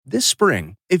This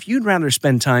spring, if you'd rather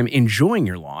spend time enjoying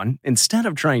your lawn instead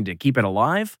of trying to keep it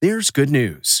alive, there's good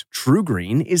news.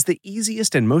 TruGreen is the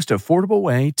easiest and most affordable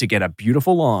way to get a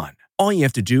beautiful lawn. All you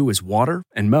have to do is water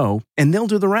and mow, and they'll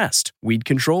do the rest. Weed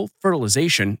control,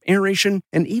 fertilization, aeration,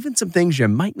 and even some things you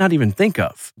might not even think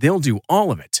of. They'll do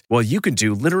all of it, while you can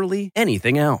do literally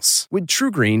anything else. With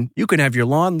TruGreen, you can have your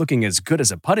lawn looking as good as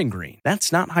a putting green.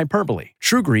 That's not hyperbole.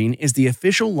 TruGreen is the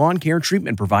official lawn care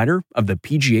treatment provider of the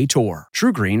PGA Tour.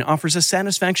 TruGreen offers a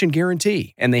satisfaction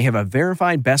guarantee, and they have a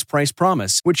verified best price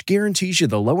promise, which guarantees you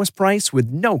the lowest price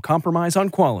with no compromise on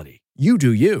quality. You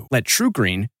do you. Let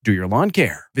TruGreen do your lawn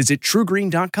care. Visit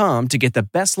TruGreen.com to get the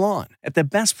best lawn at the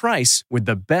best price with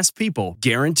the best people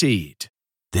guaranteed.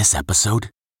 This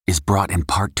episode is brought in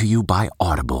part to you by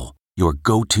Audible, your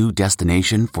go-to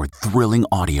destination for thrilling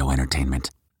audio entertainment.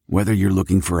 Whether you're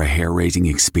looking for a hair-raising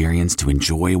experience to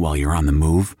enjoy while you're on the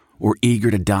move or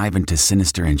eager to dive into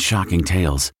sinister and shocking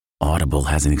tales, Audible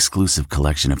has an exclusive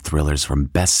collection of thrillers from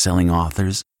best-selling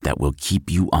authors that will keep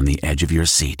you on the edge of your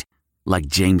seat. Like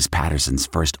James Patterson's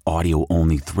first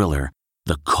audio-only thriller,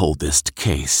 The Coldest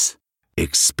Case.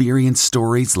 Experience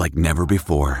stories like never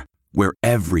before, where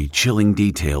every chilling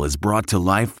detail is brought to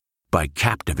life by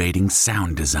captivating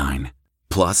sound design.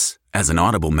 Plus, as an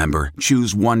Audible member,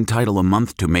 choose one title a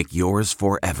month to make yours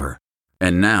forever.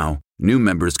 And now, new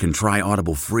members can try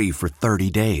Audible free for 30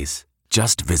 days.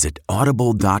 Just visit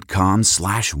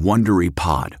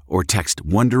audible.com/WonderyPod or text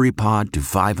WonderyPod to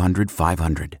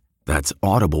 500-500. That's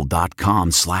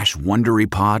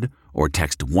audible.com/WonderyPod or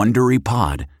text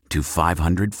WonderyPod to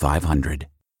 500-500.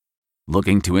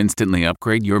 Looking to instantly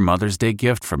upgrade your Mother's Day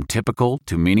gift from typical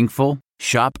to meaningful?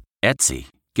 Shop Etsy.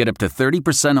 Get up to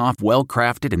 30% off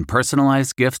well-crafted and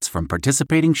personalized gifts from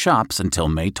participating shops until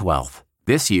May 12th.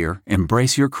 This year,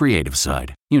 embrace your creative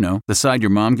side. You know, the side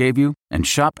your mom gave you. And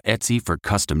shop Etsy for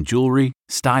custom jewelry,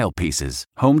 style pieces,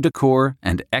 home decor,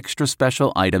 and extra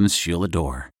special items she'll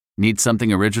adore. Need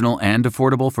something original and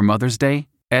affordable for Mother's Day?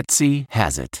 Etsy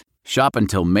has it. Shop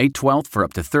until May 12th for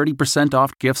up to 30%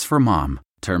 off gifts for mom.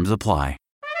 Terms apply.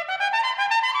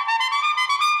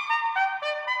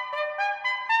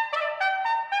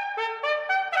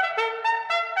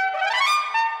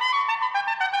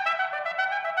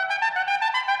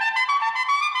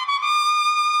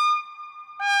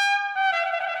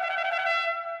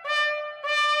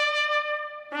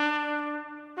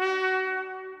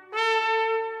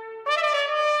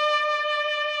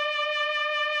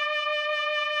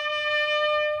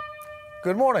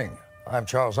 Good morning. I'm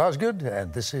Charles Osgood,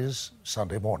 and this is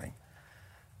Sunday Morning.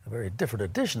 A very different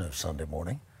edition of Sunday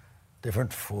Morning.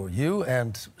 Different for you,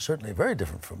 and certainly very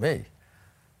different for me.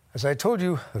 As I told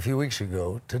you a few weeks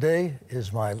ago, today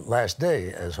is my last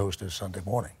day as host of Sunday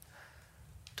Morning.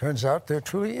 Turns out there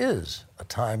truly is a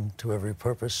time to every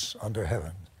purpose under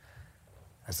heaven,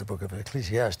 as the book of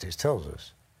Ecclesiastes tells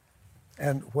us.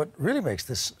 And what really makes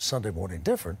this Sunday morning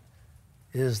different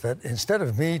is that instead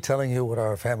of me telling you what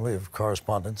our family of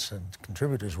correspondents and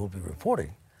contributors will be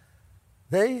reporting,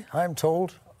 they, I'm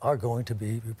told, are going to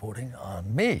be reporting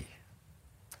on me.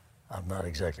 I'm not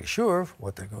exactly sure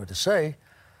what they're going to say,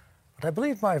 but I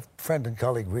believe my friend and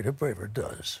colleague Rita Braver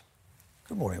does.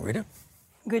 Good morning, Rita.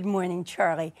 Good morning,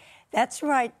 Charlie. That's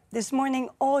right. This morning,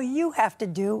 all you have to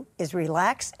do is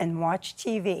relax and watch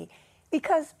TV,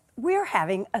 because we're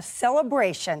having a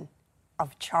celebration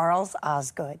of Charles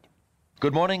Osgood.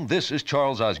 Good morning. This is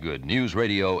Charles Osgood, News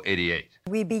Radio 88.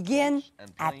 We begin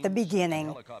at the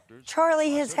beginning.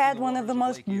 Charlie has had one of the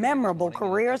most memorable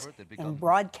careers in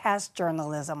broadcast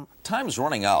journalism. Time's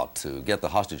running out to get the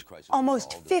hostage crisis.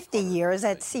 Almost 50 years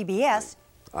at CBS.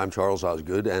 I'm Charles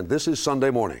Osgood, and this is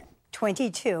Sunday Morning.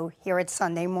 22 here at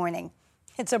Sunday Morning.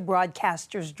 It's a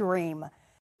broadcaster's dream.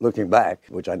 Looking back,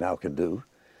 which I now can do,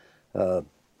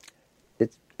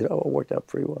 it all worked out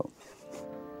pretty well.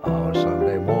 Our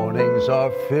Sunday mornings are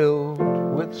filled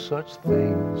with such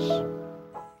things.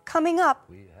 Coming up,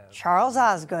 Charles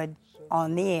Osgood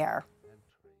on the air.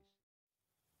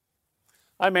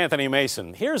 I'm Anthony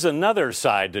Mason. Here's another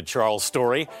side to Charles'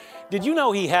 story. Did you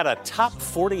know he had a top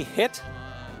 40 hit?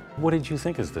 What did you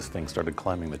think as this thing started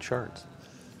climbing the charts?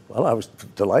 Well, I was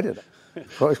delighted.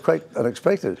 It was quite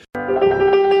unexpected.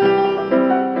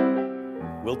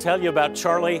 We'll tell you about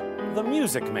Charlie, the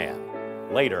Music Man,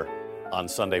 later on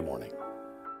Sunday Morning.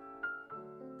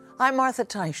 I'm Martha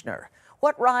Teichner.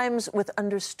 What rhymes with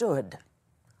understood?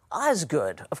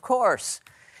 Osgood, of course.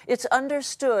 It's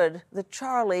understood that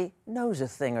Charlie knows a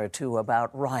thing or two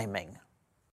about rhyming.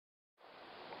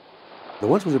 There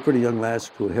once was a pretty young lass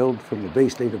who hailed from the Bay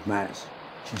State of Mass.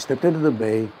 She stepped into the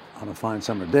bay on a fine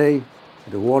summer day,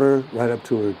 and the water right up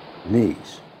to her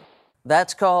knees.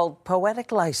 That's called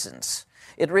poetic license.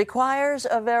 It requires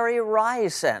a very wry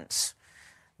sense.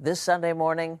 This Sunday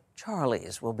morning,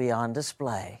 Charlie's will be on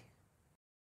display.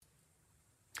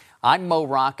 I'm Mo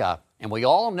Rocca, and we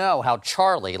all know how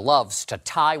Charlie loves to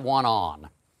tie one on.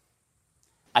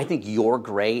 I think you're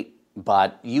great,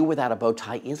 but you without a bow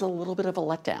tie is a little bit of a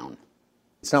letdown.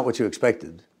 It's not what you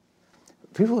expected.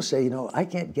 People say, I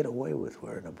can't get away with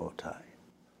wearing a bow tie.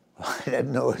 I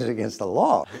didn't know it was against the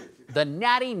law. The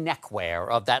natty neckwear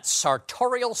of that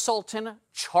sartorial sultan,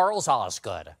 Charles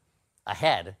Osgood.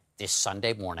 Ahead this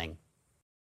Sunday morning.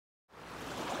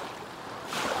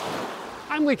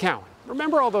 I'm Lee Cowan.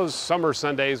 Remember all those summer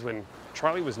Sundays when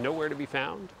Charlie was nowhere to be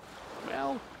found?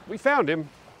 Well, we found him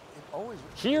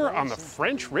here on the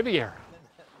French Riviera.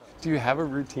 Do you have a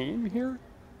routine here?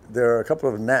 There are a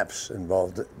couple of naps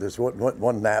involved. There's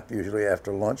one nap usually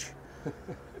after lunch,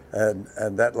 and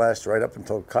that lasts right up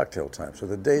until cocktail time. So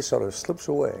the day sort of slips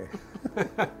away.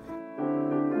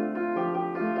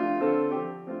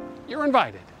 You're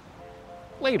invited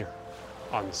later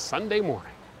on Sunday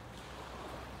morning.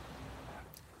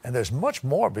 And there's much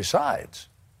more besides,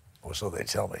 or so they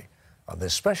tell me, on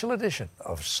this special edition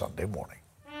of Sunday Morning.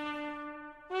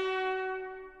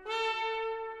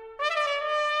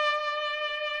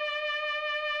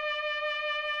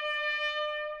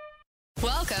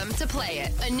 Welcome to Play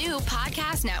It, a new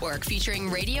podcast network featuring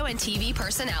radio and TV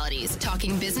personalities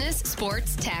talking business,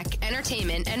 sports, tech,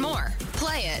 entertainment, and more.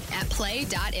 Play it at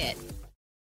play.it.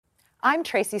 I'm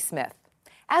Tracy Smith.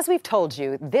 As we've told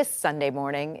you, this Sunday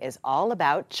morning is all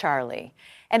about Charlie,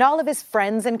 and all of his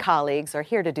friends and colleagues are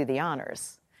here to do the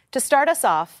honors. To start us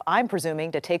off, I'm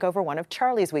presuming to take over one of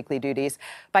Charlie's weekly duties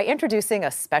by introducing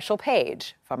a special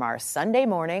page from our Sunday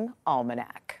Morning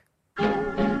Almanac.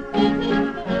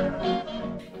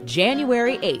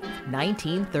 January 8th,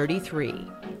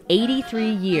 1933.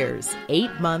 83 years,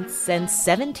 8 months, and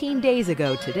 17 days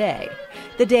ago today,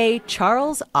 the day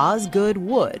Charles Osgood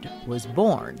Wood was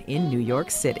born in New York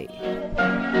City.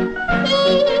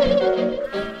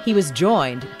 He was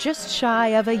joined just shy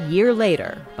of a year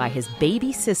later by his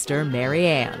baby sister, Mary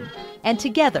Ann, and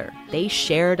together they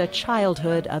shared a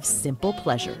childhood of simple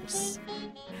pleasures.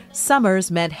 Summers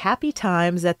meant happy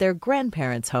times at their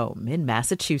grandparents' home in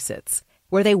Massachusetts,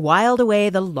 where they whiled away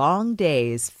the long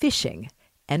days fishing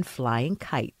and flying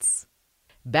kites.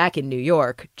 Back in New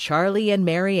York, Charlie and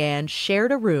Mary Ann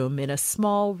shared a room in a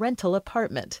small rental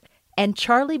apartment, and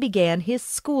Charlie began his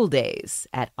school days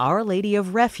at Our Lady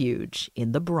of Refuge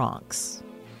in the Bronx.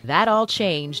 That all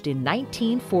changed in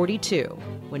 1942,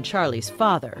 when Charlie's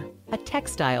father, a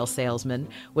textile salesman,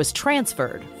 was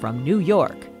transferred from New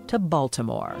York to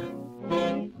Baltimore.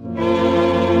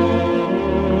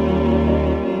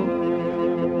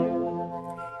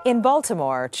 In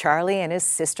Baltimore, Charlie and his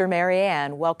sister Mary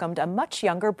Ann welcomed a much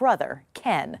younger brother,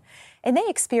 Ken, and they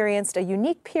experienced a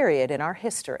unique period in our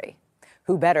history.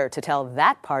 Who better to tell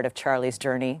that part of Charlie's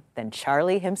journey than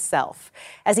Charlie himself,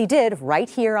 as he did right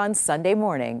here on Sunday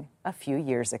morning a few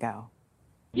years ago.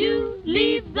 You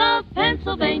leave the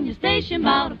Pennsylvania station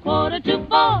about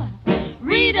 3:45.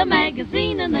 Read a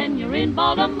magazine and then you're in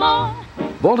Baltimore.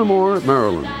 Baltimore,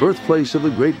 Maryland, birthplace of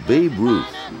the great Babe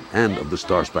Ruth and of the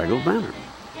Star-Spangled Banner.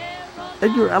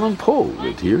 Edgar Allan Poe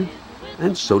lived here,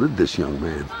 and so did this young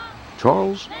man,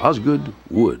 Charles Osgood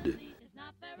Wood.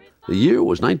 The year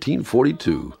was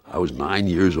 1942. I was 9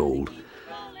 years old.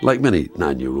 Like many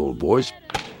 9-year-old boys,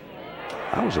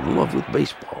 I was in love with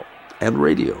baseball and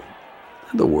radio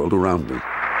and the world around me.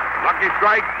 Lucky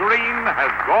Strike Green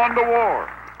has gone to war.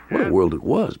 What a world it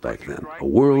was back then. A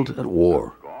world at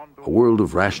war. A world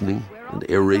of rationing and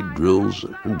air raid drills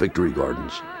and victory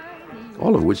gardens.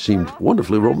 All of which seemed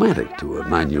wonderfully romantic to a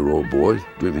 9-year-old boy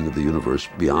dreaming of the universe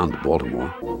beyond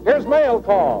Baltimore. Here's mail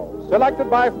call,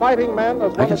 selected by fighting men.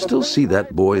 I can still see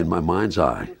that boy in my mind's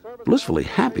eye, blissfully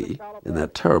happy in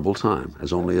that terrible time,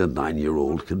 as only a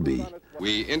 9-year-old can be.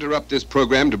 We interrupt this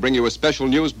program to bring you a special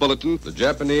news bulletin. The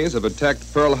Japanese have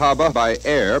attacked Pearl Harbor by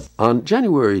air. On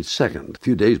January 2nd, a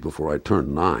few days before I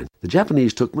turned 9, the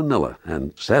Japanese took Manila,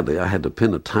 and sadly I had to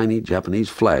pin a tiny Japanese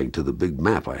flag to the big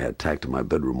map I had tacked to my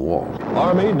bedroom wall.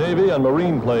 Army, Navy, and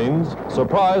Marine planes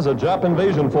surprise a Jap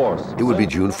invasion force. It would be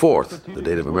June 4th, the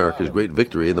date of America's great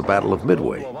victory in the Battle of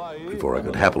Midway, before I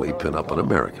could happily pin up an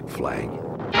American flag.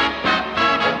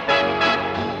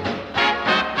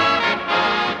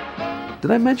 Did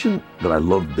I mention that I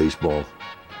loved baseball?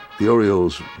 The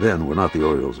Orioles then were not the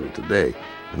Orioles of today.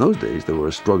 In those days, they were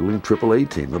a struggling AAA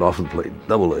team that often played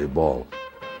AA ball.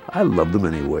 I loved them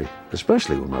anyway,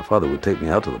 especially when my father would take me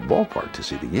out to the ballpark to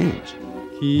see the games.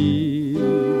 Keep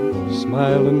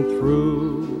smiling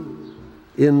through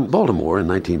In Baltimore in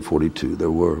 1942,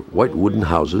 there were white wooden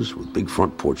houses with big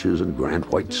front porches and grand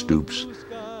white stoops,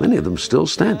 many of them still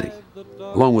standing,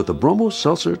 along with the Bromo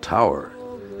Seltzer Tower.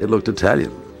 It looked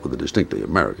Italian with a distinctly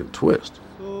American twist.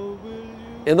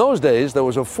 In those days, there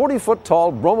was a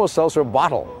 40-foot-tall Bromo Seltzer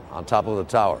bottle on top of the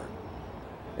tower.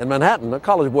 In Manhattan, a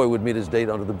college boy would meet his date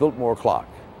under the Biltmore clock.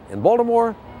 In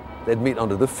Baltimore, they'd meet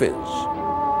under the Fizz.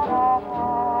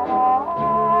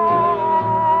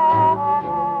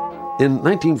 In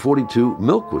 1942,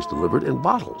 milk was delivered in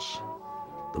bottles.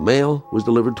 The mail was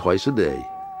delivered twice a day,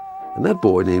 and that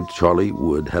boy named Charlie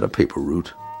Wood had a paper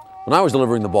route. When I was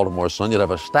delivering the Baltimore Sun, you'd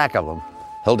have a stack of them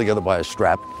held together by a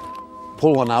strap.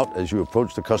 Pull one out as you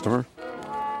approach the customer.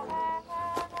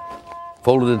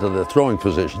 Fold it into the throwing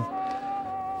position.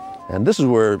 And this is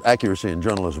where accuracy in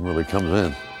journalism really comes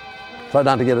in. Try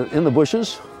not to get it in the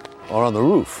bushes or on the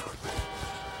roof.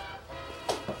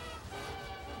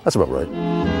 That's about right.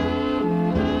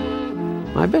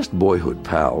 My best boyhood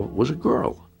pal was a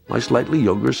girl, my slightly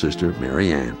younger sister,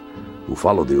 Mary Ann, who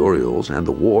followed the Orioles and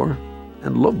the war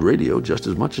and loved radio just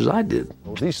as much as I did.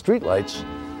 Well, these street lights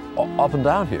up and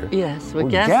down here. Yes,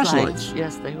 with gas lights.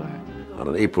 Yes, they were. On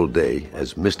an April day,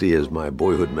 as misty as my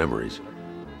boyhood memories,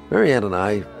 Mary Ann and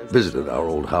I visited our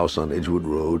old house on Edgewood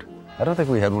Road. I don't think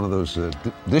we had one of those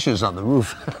dishes on the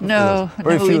roof. No,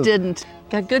 we didn't.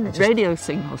 Got good radio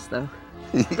signals, though.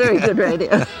 Very good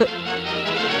radio.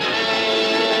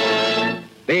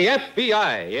 The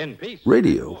FBI in peace.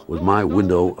 Radio was my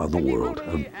window on the world,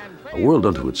 a world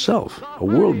unto itself, a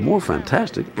world more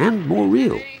fantastic and more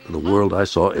real than the world I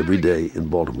saw every day in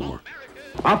Baltimore.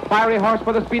 A fiery horse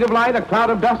for the speed of light, a cloud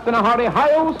of dust, and a hearty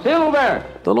hi-yo Silver.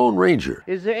 The Lone Ranger.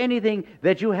 Is there anything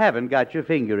that you haven't got your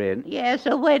finger in? Yes,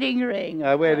 a wedding ring.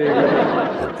 A wedding ring.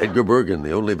 And Edgar Bergen,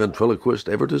 the only ventriloquist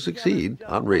ever to succeed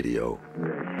on radio.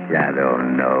 Shadow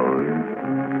knows.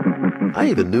 I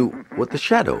even knew what the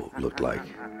Shadow looked like,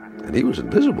 and he was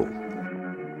invisible.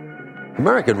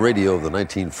 American radio of the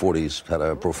 1940s had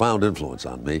a profound influence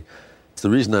on me. It's the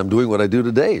reason I'm doing what I do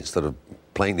today instead of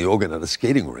playing the organ at a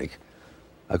skating rink.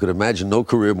 I could imagine no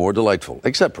career more delightful,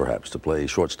 except perhaps to play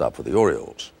shortstop for the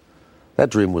Orioles. That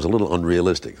dream was a little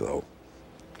unrealistic, though.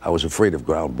 I was afraid of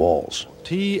ground balls.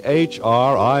 THRIVO,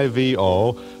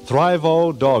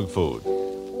 Thrivo Dog Food.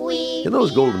 In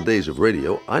those golden days of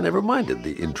radio, I never minded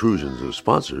the intrusions of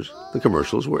sponsors. The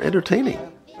commercials were entertaining.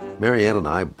 Mary Ann and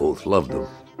I both loved them.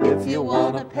 If you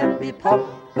want a peppy pup,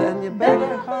 then you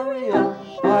better hurry up.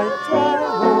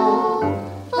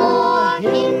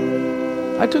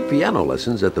 I took piano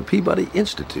lessons at the Peabody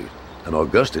Institute, an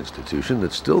august institution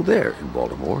that's still there in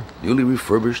Baltimore, newly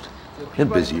refurbished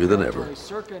and busier than ever.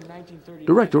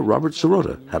 Director Robert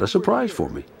Sirota had a surprise for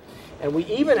me. And we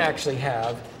even actually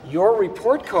have your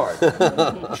report card.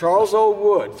 Charles O.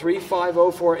 Wood,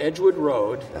 3504 Edgewood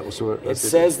Road. It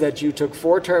says that you took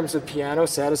 4 terms of piano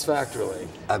satisfactorily.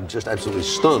 I'm just absolutely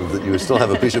stunned that you still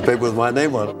have a piece of paper with my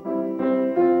name on it.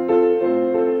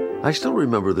 I still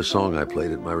remember the song I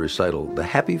played at my recital, The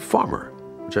Happy Farmer,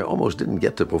 which I almost didn't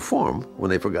get to perform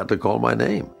when they forgot to call my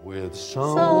name. With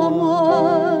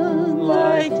someone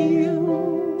like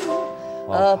you,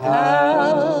 a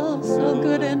pal so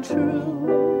good and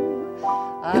true.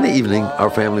 In the evening, our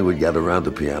family would gather around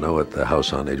the piano at the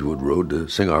house on Edgewood Road to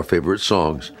sing our favorite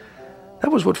songs.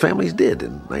 That was what families did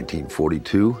in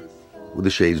 1942, with the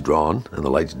shades drawn and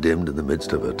the lights dimmed in the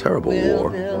midst of a terrible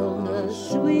war.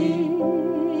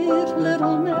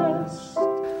 Little nest.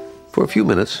 For a few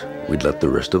minutes, we'd let the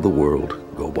rest of the world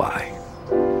go by.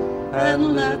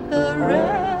 And let the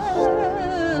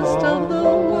rest of the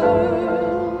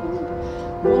world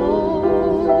go by.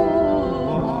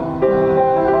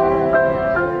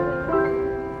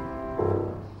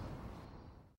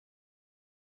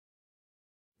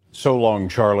 So long,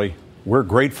 Charlie. We're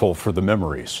grateful for the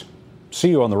memories. See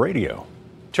you on the radio.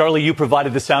 Charlie, you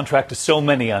provided the soundtrack to so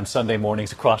many on Sunday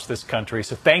mornings across this country,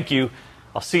 so thank you.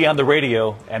 I'll see you on the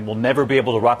radio, and we'll never be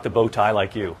able to rock the bow tie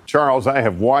like you. Charles, I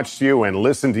have watched you and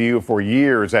listened to you for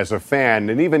years as a fan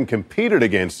and even competed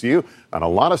against you on a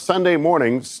lot of Sunday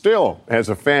mornings still as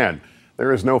a fan.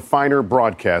 There is no finer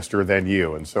broadcaster than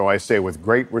you, and so I say with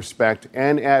great respect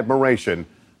and admiration,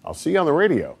 I'll see you on the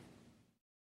radio.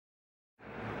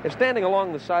 If standing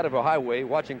along the side of a highway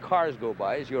watching cars go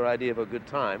by is your idea of a good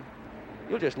time,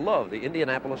 you'll just love the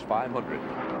Indianapolis 500.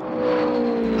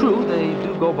 True, they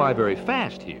do go by very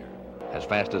fast here, as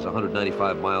fast as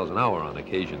 195 miles an hour on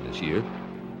occasion this year.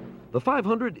 The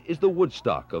 500 is the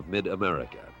Woodstock of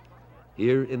mid-America.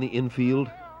 Here in the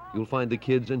infield, you'll find the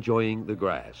kids enjoying the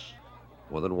grass,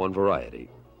 more than one variety.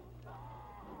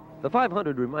 The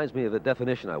 500 reminds me of a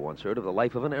definition I once heard of the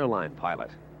life of an airline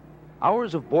pilot.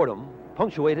 Hours of boredom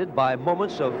punctuated by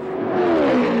moments of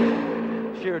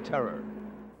sheer terror.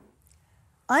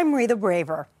 I'm Rita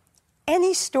Braver.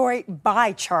 Any story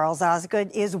by Charles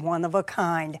Osgood is one of a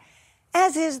kind,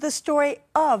 as is the story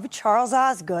of Charles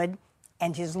Osgood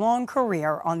and his long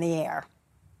career on the air.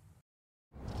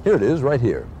 Here it is, right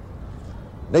here.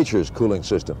 Nature's cooling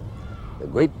system, the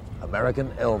great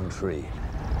American elm tree.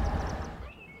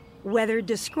 Whether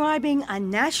describing a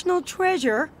national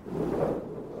treasure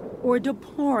or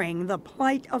deploring the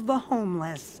plight of the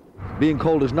homeless. Being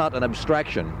cold is not an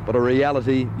abstraction, but a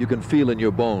reality you can feel in your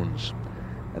bones.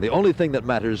 And the only thing that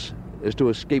matters is to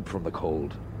escape from the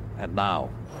cold. And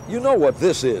now. You know what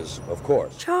this is, of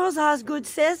course. Charles Osgood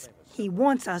says he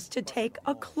wants us to take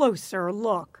a closer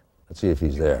look. Let's see if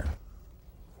he's there.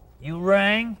 You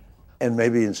rang? And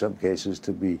maybe in some cases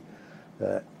to be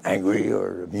angry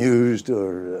or amused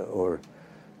or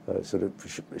sort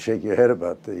of shake your head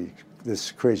about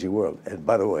this crazy world. And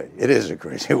by the way, it is a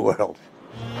crazy world.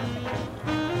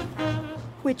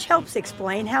 Which helps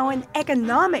explain how an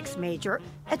economics major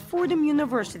at Fordham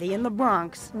University in the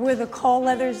Bronx. Were the call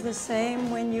letters the same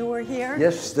when you were here?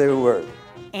 Yes, they were.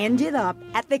 Ended up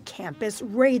at the campus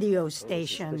radio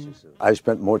station. I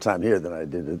spent more time here than I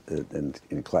did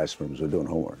in classrooms or doing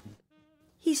homework.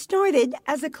 He started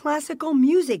as a classical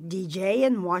music DJ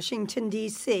in Washington,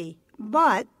 D.C.,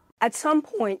 but at some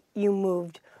point you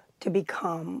moved to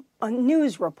become a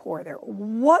news reporter.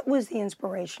 What was the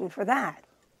inspiration for that?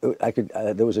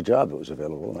 There was a job that was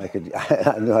available, and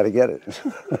I knew how to get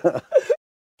it.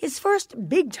 His first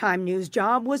big-time news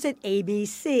job was at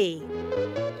ABC.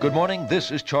 Good morning, this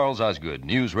is Charles Osgood,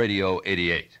 News Radio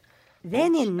 88.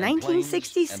 Then in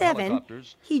 1967,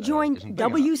 he joined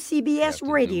WCBS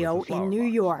Radio in New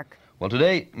York. Well,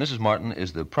 today, Mrs. Martin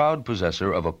is the proud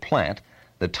possessor of a plant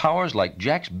that towers like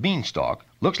Jack's beanstalk,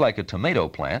 looks like a tomato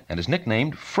plant, and is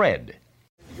nicknamed Fred.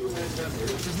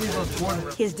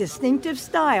 His distinctive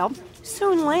style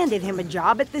soon landed him a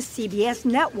job at the CBS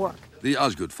network. The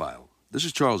Osgood File. This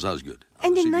is Charles Osgood.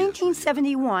 And in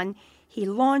 1971, he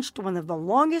launched one of the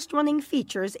longest-running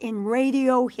features in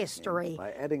radio history,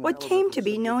 what came to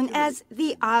be known as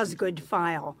the Osgood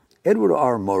File. Edward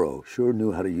R. Murrow sure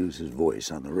knew how to use his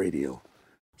voice on the radio.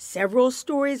 Several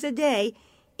stories a day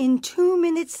in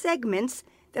 2-minute segments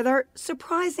that are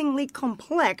surprisingly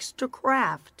complex to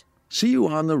craft. See you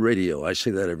on the radio. I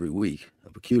say that every week. A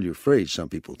peculiar phrase, some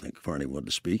people think, for anyone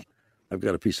to speak. I've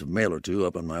got a piece of mail or two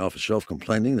up on my office shelf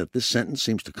complaining that this sentence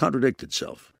seems to contradict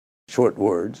itself. Short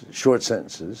words, short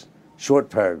sentences, short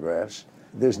paragraphs.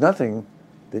 There's nothing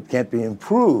that can't be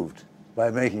improved by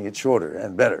making it shorter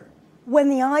and better. When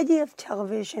the idea of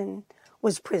television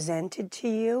was presented to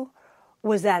you,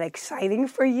 was that exciting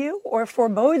for you or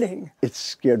foreboding? It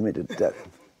scared me to death.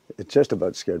 It just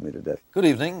about scared me to death. Good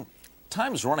evening.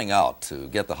 Time's running out to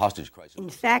get the hostage crisis. In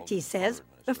fact, he says,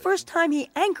 the first time he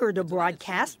anchored a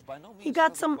broadcast, he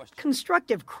got some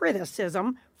constructive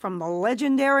criticism from the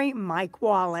legendary Mike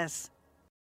Wallace.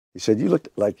 He said, you looked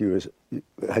like you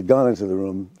had gone into the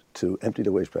room to empty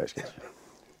the waste basket.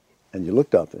 And you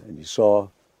looked up and you saw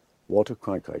Walter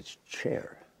Cronkite's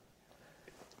chair.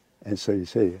 And so you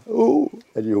say, oh,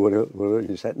 and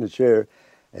you sat in the chair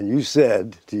and you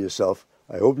said to yourself,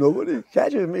 I hope nobody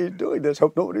catches me doing this.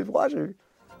 Hope nobody's watching.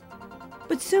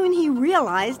 But soon he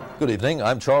realized Good evening,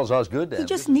 I'm Charles Osgood. He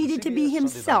just needed to be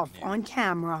himself on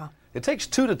camera. It takes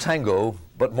two to tango,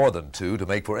 but more than two to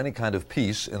make for any kind of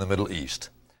peace in the Middle East.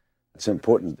 It's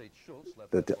important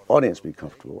that the audience be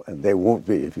comfortable, and they won't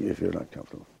be if you're not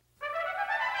comfortable.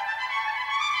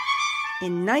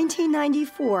 In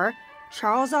 1994,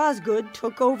 Charles Osgood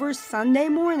took over Sunday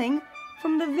Morning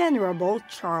from the venerable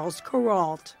Charles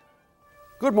Kuralt.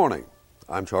 Good morning.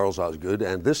 I'm Charles Osgood,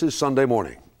 and this is Sunday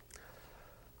Morning.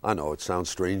 I know it sounds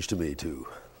strange to me, too,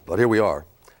 but here we are.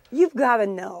 You've got to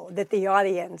know that the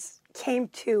audience came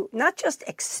to not just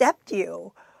accept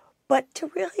you, but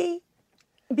to really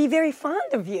be very fond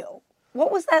of you.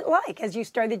 What was that like as you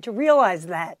started to realize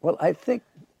that? Well, I think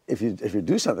if you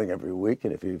do something every week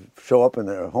and if you show up in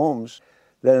their homes,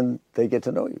 then they get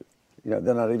to know you. You know,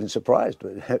 they're not even surprised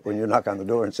when you knock on the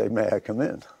door and say, may I come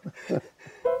in?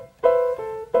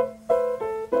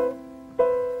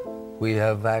 We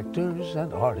have actors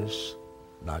and artists,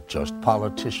 not just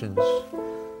politicians.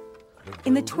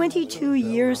 In the 22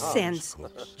 years since,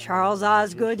 Charles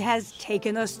Osgood has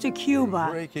taken us to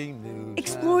Cuba,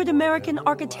 explored American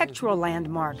architectural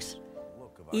landmarks,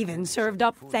 even served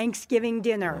up Thanksgiving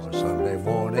dinner. Sunday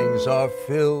mornings are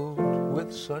filled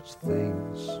with such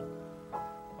things.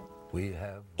 We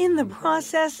have. In the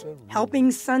process,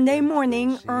 helping Sunday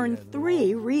Morning earn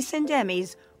 3 recent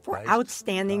Emmys for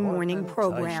Outstanding Morning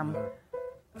Program.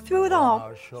 Through it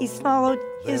all, he's followed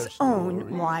his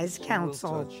own wise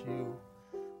counsel.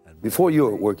 Before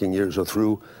your working years are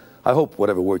through, I hope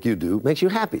whatever work you do makes you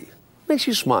happy, makes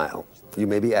you smile. You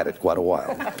may be at it quite a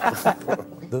while.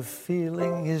 The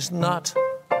feeling is not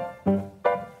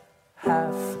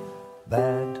half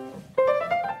bad.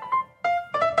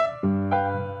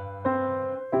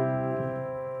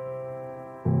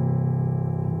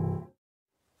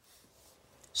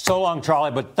 So long,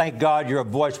 Charlie, but thank God your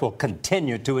voice will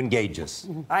continue to engage us.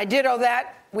 I ditto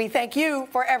that. We thank you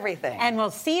for everything. And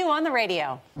we'll see you on the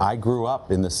radio. I grew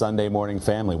up in the Sunday morning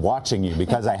family watching you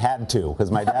because I had to,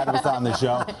 because my dad was on the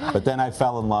show. But then I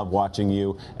fell in love watching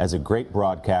you as a great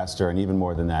broadcaster and even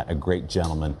more than that, a great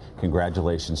gentleman.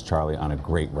 Congratulations, Charlie, on a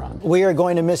great run. We are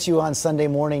going to miss you on Sunday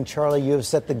morning, Charlie. You have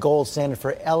set the gold standard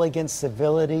for elegance,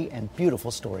 civility, and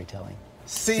beautiful storytelling.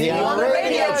 See you on the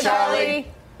radio, Charlie.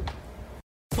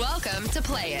 Welcome to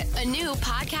Play It, a new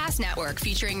podcast network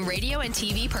featuring radio and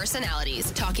TV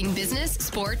personalities talking business,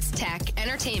 sports, tech,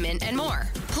 entertainment, and more.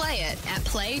 Play it at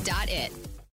play.it.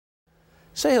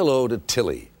 Say hello to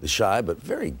Tilly, the shy but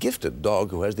very gifted dog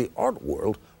who has the art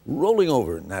world rolling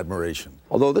over in admiration.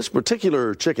 Although this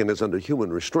particular chicken is under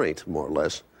human restraint, more or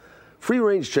less,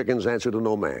 free-range chickens answer to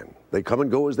no man. They come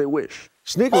and go as they wish.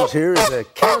 Snickers here is a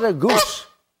Canada goose.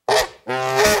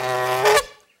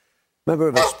 Member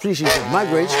of a species that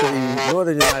migrates to the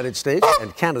northern United States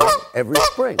and Canada every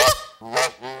spring.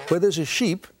 Where there's a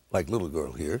sheep, like little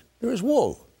girl here, there is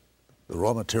wool, the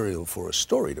raw material for a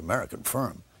storied American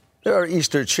firm. There are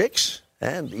Easter chicks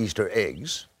and Easter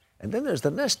eggs, and then there's the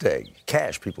nest egg,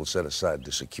 cash people set aside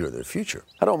to secure their future.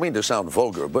 I don't mean to sound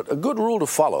vulgar, but a good rule to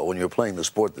follow when you're playing the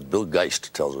sport that Bill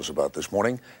Geist tells us about this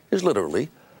morning is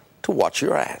literally to watch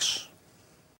your ass.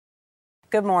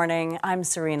 Good morning, I'm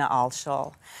Serena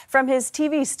Altschul. From his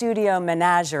TV studio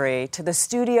menagerie to the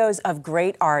studios of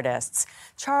great artists,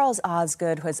 Charles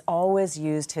Osgood has always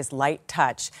used his light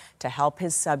touch to help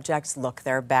his subjects look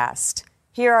their best.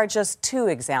 Here are just two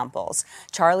examples: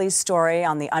 Charlie's story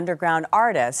on the underground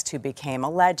artist who became a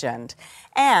legend,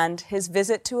 and his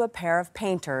visit to a pair of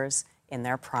painters in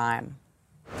their prime.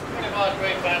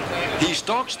 He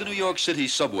stalks the New York City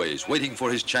subways, waiting for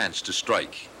his chance to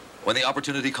strike. When the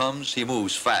opportunity comes, he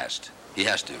moves fast. He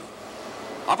has to.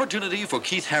 Opportunity for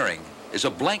Keith Haring is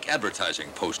a blank advertising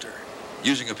poster.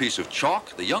 Using a piece of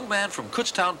chalk, the young man from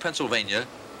Kutztown, Pennsylvania,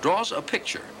 draws a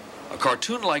picture, a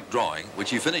cartoon-like drawing,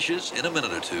 which he finishes in a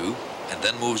minute or two, and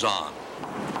then moves on.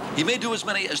 He may do as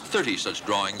many as 30 such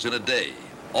drawings in a day,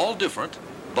 all different,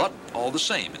 but all the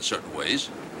same in certain ways.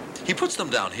 He puts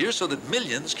them down here so that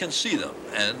millions can see them,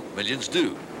 and millions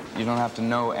do. You don't have to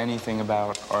know anything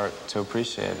about art to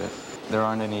appreciate it. There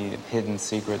aren't any hidden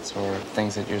secrets or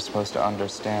things that you're supposed to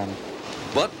understand.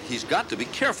 But he's got to be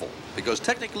careful, because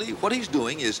technically what he's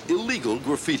doing is illegal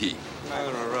graffiti. I'm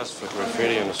under arrest for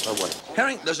graffiti in the subway.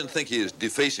 Haring doesn't think he is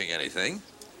defacing anything.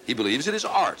 He believes it is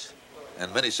art,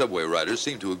 and many subway riders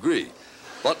seem to agree.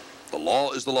 But the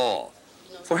law is the law.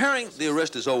 For Haring, the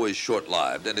arrest is always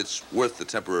short-lived, and it's worth the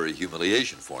temporary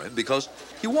humiliation for him because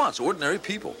he wants ordinary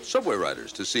people, subway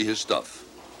riders, to see his stuff.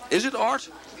 Is it art?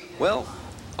 Well,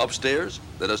 upstairs,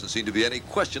 there doesn't seem to be any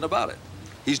question about it.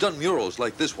 He's done murals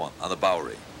like this one on the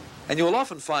Bowery. And you'll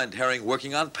often find Haring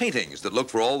working on paintings that look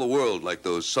for all the world like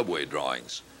those subway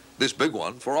drawings. This big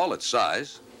one, for all its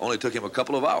size, only took him a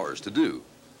couple of hours to do.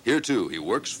 Here, too, he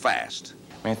works fast.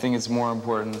 I think it's more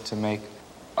important to make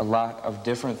a lot of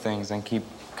different things and keep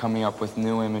coming up with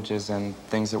new images and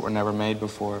things that were never made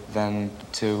before than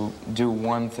to do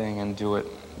one thing and do it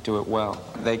well.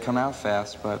 They come out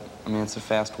fast, but I mean, it's a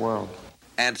fast world.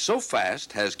 And so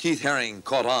fast has Keith Haring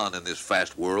caught on in this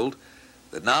fast world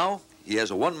that now he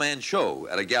has a one-man show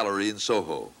at a gallery in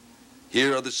Soho.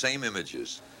 Here are the same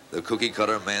images: the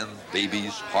cookie-cutter men,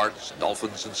 babies, hearts,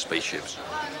 dolphins, and spaceships.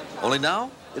 Only now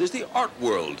it is the art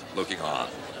world looking on.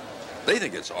 They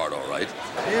think it's art, all right.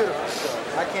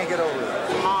 Beautiful. I can't get over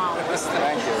it. Mom.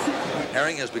 Thank you.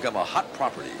 Haring has become a hot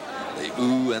property. They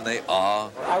ooh and they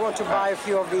ah. I want to buy a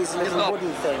few of these little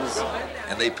wooden things.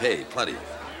 And they pay plenty.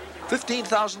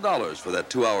 $15,000 for that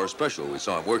 2-hour special we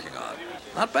saw him working on.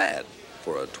 Not bad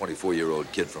for a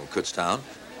 24-year-old kid from Kutztown.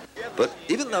 But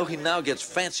even though he now gets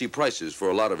fancy prices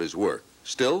for a lot of his work,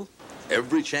 still,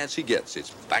 every chance he gets, it's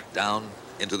back down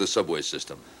into the subway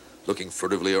system, looking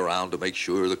furtively around to make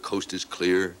sure the coast is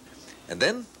clear, and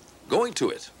then going to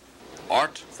it.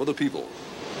 Art for the people.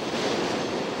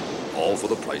 All for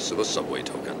the price of a subway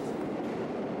token.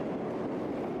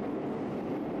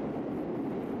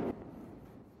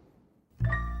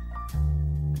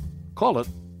 Call it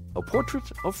a portrait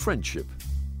of friendship.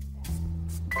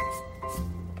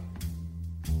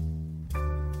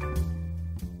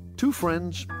 two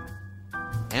friends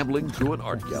ambling through an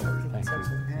art gallery. Thank you.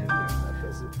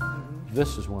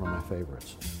 This is one of my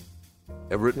favorites.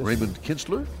 Everett Raymond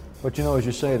Kinstler. But you know, as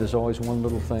you say, there's always one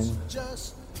little thing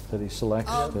that he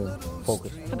selects to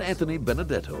focus. And Anthony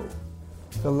Benedetto.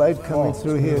 The light coming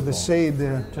through here, the shade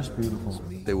there. Just beautiful.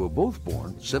 They were both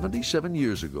born 77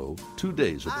 years ago, 2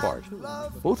 days apart.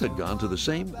 Both had gone to the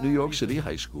same New York City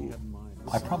high school.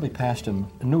 I probably passed him,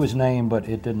 knew his name, but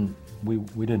we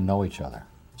didn't know each other.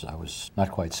 So I was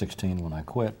not quite 16 when I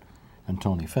quit, and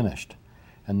Tony finished.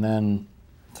 And then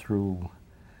through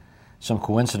some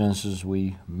coincidences,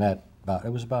 we met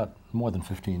it was about more than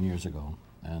 15 years ago,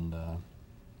 and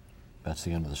that's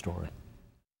the end of the story.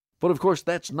 But of course,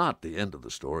 that's not the end of the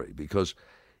story, because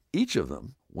each of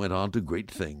them went on to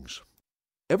great things.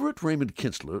 Everett Raymond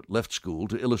Kinstler left school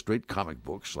to illustrate comic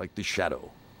books like The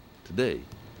Shadow. Today,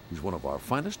 he's one of our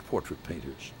finest portrait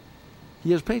painters.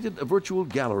 He has painted a virtual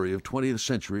gallery of 20th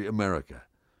century America.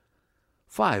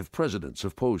 5 presidents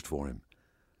have posed for him.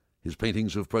 His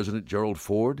paintings of President Gerald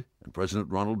Ford and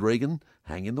President Ronald Reagan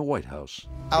hang in the White House.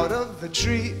 Out of the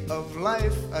tree of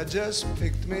life, I just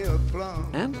picked me a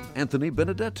plum. And Anthony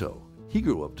Benedetto. He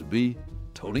grew up to be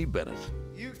Tony Bennett,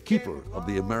 keeper of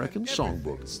the American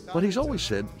Songbook. But he's always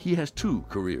said he has 2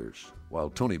 careers, while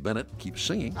Tony Bennett keeps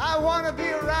singing. I want to be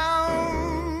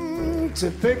around to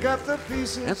pick up the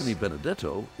pieces. Anthony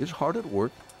Benedetto is hard at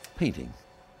work painting.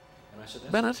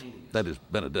 Bennett, that is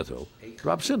Benedetto,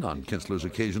 drops in on Kinstler's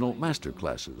occasional master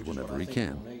classes whenever he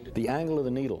can. The angle of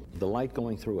the needle, the light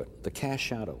going through it, the cast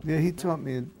shadow. Yeah, he taught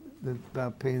me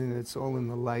about painting. It's all in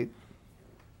the light.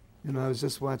 You know, I was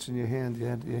just watching your hand. You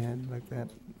had your hand like that.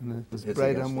 And it was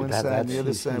bright on one side, and the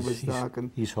other side was dark.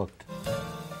 And he's hooked.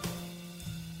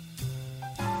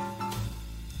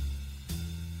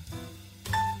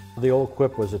 The old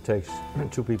quip was it takes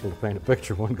 2 people to paint a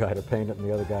picture, one guy to paint it and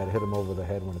the other guy to hit him over the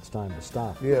head when it's time to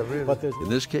stop. Yeah, really. But in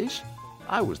this case,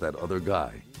 I was that other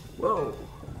guy. Whoa.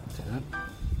 See that?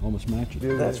 Almost matches.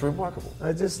 Yeah, that's remarkable.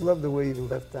 I just love the way you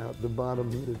left out the bottom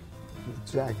of the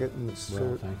jacket and the shirt.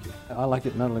 Well, thank you. I liked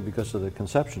it not only because of the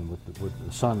conception with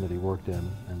the sun that he worked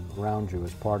in and around you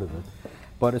as part of it,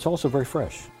 but it's also very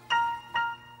fresh.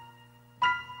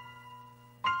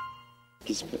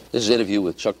 This is an interview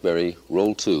with Chuck Berry,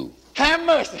 roll 2. Have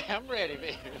mercy, I'm ready,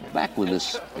 baby. Back when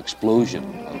this explosion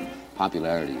of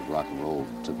popularity of rock and roll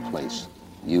took place,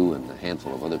 you and a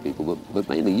handful of other people, but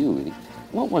mainly you, really,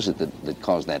 what was it that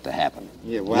caused that to happen?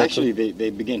 Yeah, well, actually,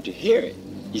 they began to hear it.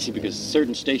 You see, because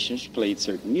certain stations played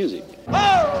certain music.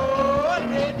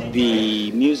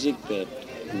 The music that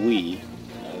we,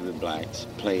 the blacks,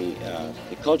 play,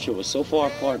 the culture was so far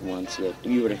apart once that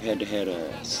you would have had to have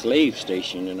a slave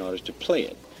station in order to play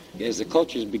it. As the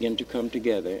cultures begin to come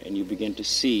together and you begin to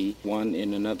see one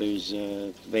in another's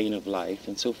vein of life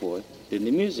and so forth, then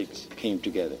the music came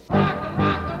together. Rock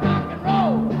and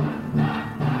roll.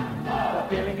 The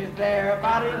feeling is there,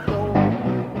 body and soul.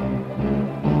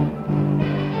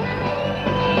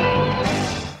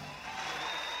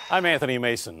 I'm Anthony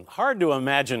Mason. Hard to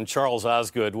imagine Charles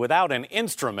Osgood without an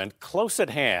instrument close at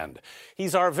hand.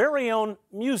 He's our very own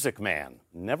music man,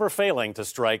 never failing to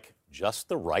strike just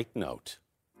the right note.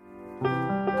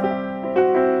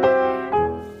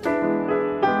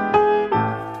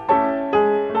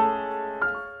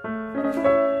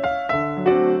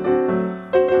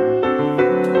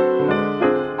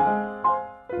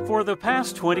 For the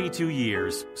past 22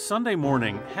 years, Sunday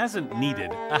Morning hasn't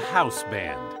needed a house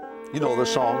band. You know the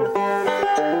song?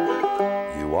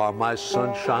 You are my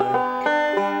sunshine,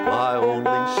 my only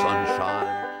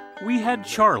sunshine. We had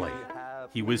Charlie.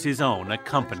 He was his own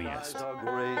accompanist.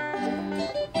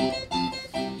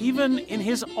 Even in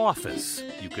his office,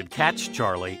 you could catch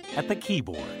Charlie at the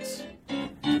keyboards.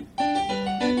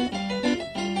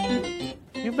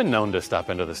 You've been known to stop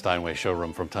into the Steinway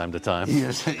showroom from time to time.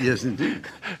 Yes, yes, indeed.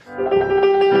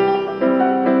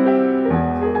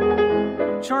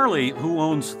 Charlie, who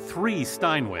owns 3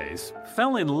 Steinways,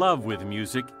 fell in love with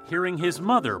music hearing his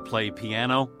mother play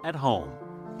piano at home.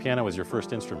 Piano was your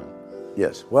first instrument?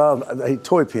 Yes. Well, a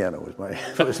toy piano was my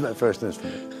first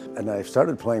instrument. And I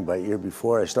started playing by ear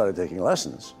before I started taking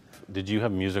lessons. Did you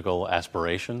have musical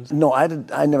aspirations? No, I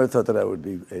never thought that I would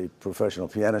be a professional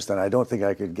pianist, and I don't think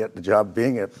I could get the job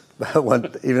being one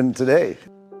even today.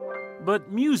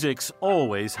 But music's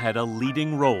always had a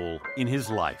leading role in his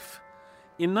life.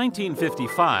 In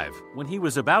 1955, when he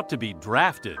was about to be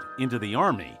drafted into the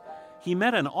Army, he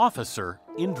met an officer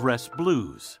in dress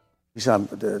blues. He said,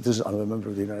 I'm a member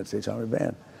of the United States Army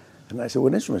Band. And I said,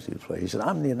 what instrument do you play? He said,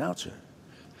 I'm the announcer.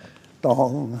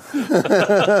 Dong.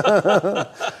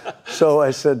 So I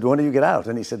said, when do you get out?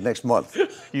 And he said, next month.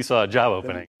 You saw a job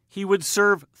opening. He would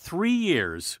serve 3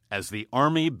 years as the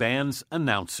Army Band's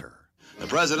announcer. The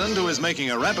president, who is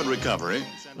making a rapid recovery.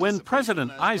 When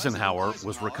President Eisenhower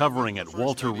was recovering at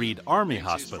Walter Reed Army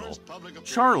Hospital,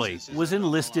 Charlie was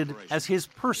enlisted as his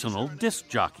personal disc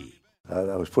jockey.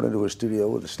 I was put into a studio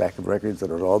with a stack of records that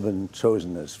had all been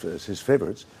chosen as his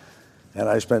favorites, and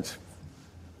I spent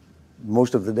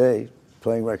most of the day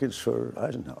playing records for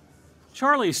Eisenhower.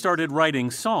 Charlie started writing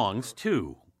songs,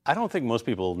 too. I don't think most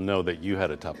people know that you had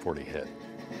a top 40 hit.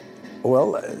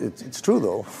 Well, it's true,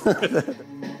 though.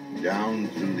 Down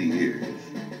through the years.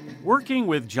 Working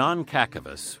with John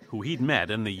Kakavas, who he'd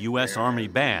met in the U.S. Army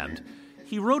Band,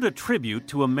 he wrote a tribute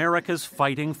to America's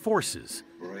fighting forces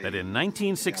that in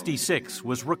 1966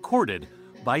 was recorded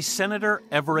by Senator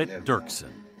Everett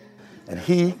Dirksen. And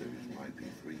he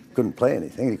couldn't play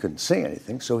anything, he couldn't sing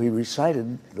anything, so he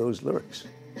recited those lyrics.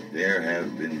 There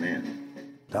have been men.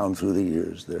 Down through the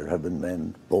years, there have been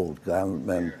men, bold, gallant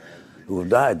men, who have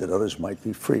died that others might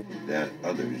be free. That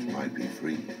others might be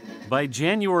free. By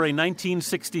January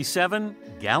 1967,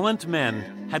 Gallant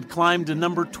Men had climbed to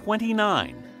number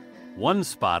 29, one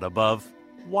spot above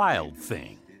Wild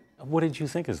Thing. What did you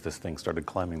think as this thing started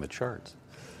climbing the charts?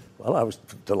 Well, I was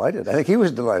delighted. I think he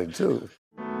was delighted, too.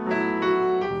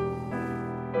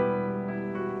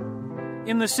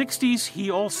 In the 60s,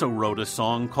 he also wrote a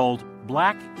song called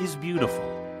Black is Beautiful.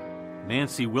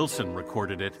 Nancy Wilson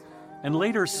recorded it and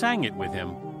later sang it with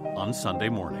him on Sunday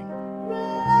Morning.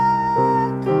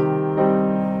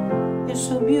 It's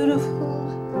so beautiful,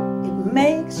 it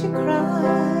makes you cry.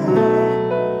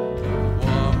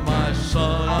 My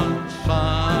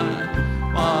sunshine,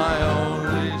 my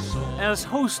only soul. As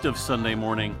host of Sunday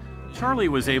Morning, Charlie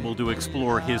was able to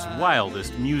explore his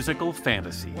wildest musical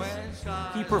fantasies.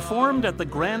 He performed at the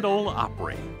Grand Ole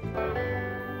Opry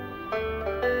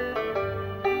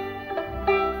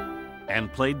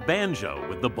and played banjo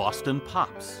with the Boston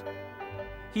Pops.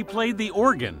 He played the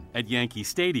organ at Yankee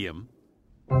Stadium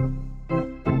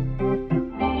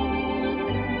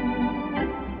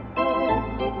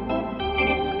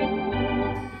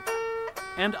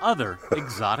and other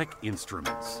exotic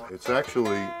instruments. It's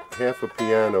actually half a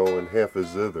piano and half a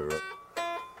zither.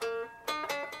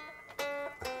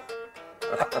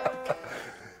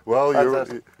 Well,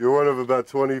 you're one of about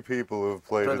 20 people who have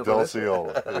played a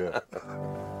dulciola. Yeah.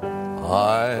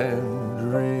 I'm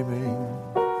dreaming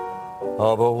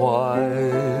of a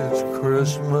white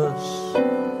Christmas.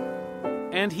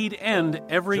 And he'd end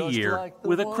every year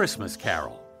with a Christmas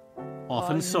carol,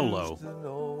 often solo,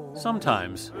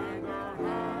 sometimes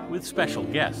with special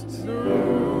guests.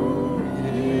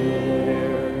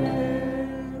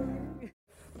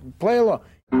 Play along.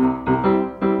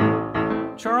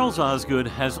 Charles Osgood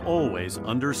has always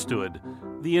understood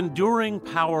the enduring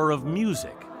power of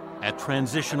music at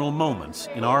transitional moments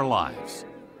in our lives,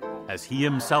 as he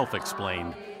himself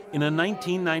explained in a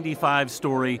 1995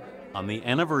 story on the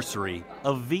anniversary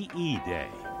of VE Day.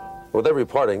 With every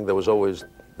parting, there was always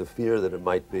the fear that it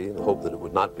might be and the hope that it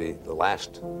would not be the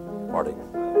last parting.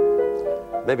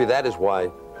 Maybe that is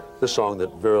why this song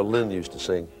that Vera Lynn used to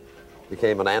sing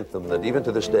became an anthem that even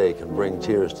to this day can bring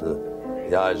tears to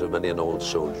the eyes of many an old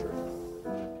soldier.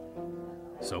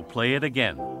 So play it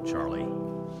again, Charlie.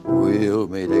 We'll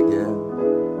meet again.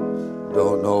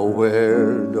 Don't know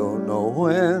where, don't know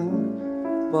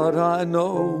when, but I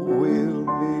know we'll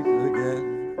meet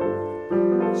again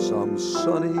some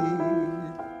sunny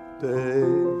day.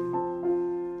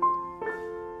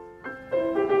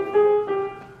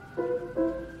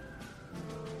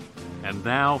 And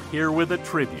now, here with a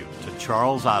tribute to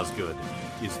Charles Osgood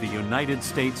is the United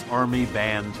States Army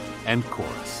Band and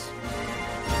Chorus.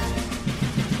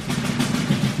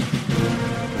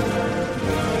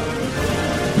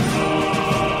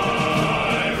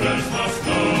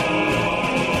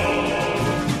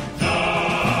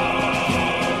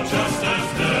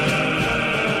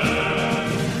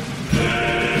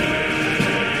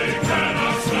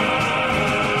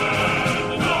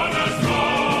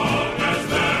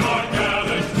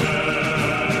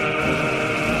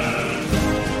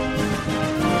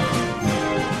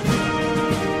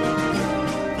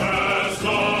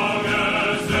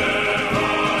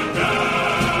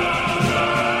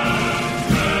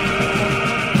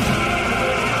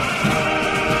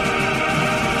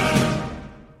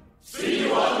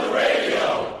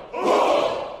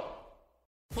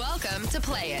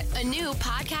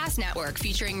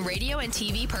 Featuring radio and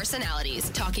TV personalities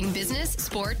talking business,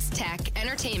 sports, tech,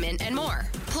 entertainment, and more.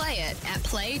 Play it at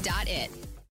play.it.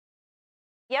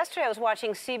 Yesterday I was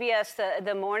watching CBS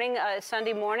the morning,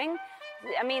 Sunday morning.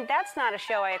 I mean, that's not a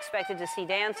show I expected to see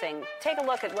dancing. Take a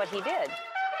look at what he did.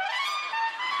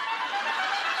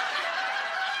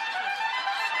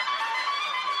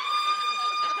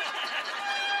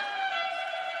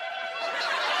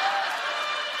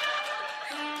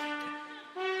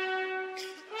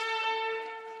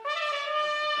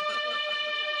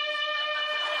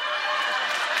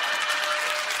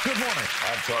 morning.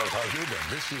 I'm Charles Osgood,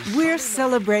 and this is We're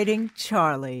celebrating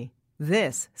Charlie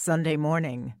this Sunday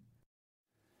morning.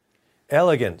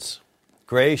 Elegance,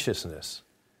 graciousness,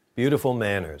 beautiful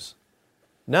manners.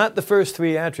 Not the first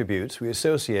three attributes we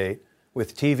associate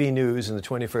with TV news in the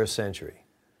 21st century,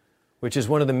 which is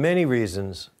one of the many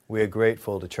reasons we are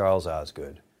grateful to Charles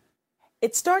Osgood.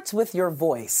 It starts with your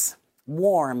voice.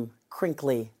 Warm,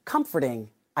 crinkly,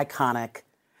 comforting, iconic.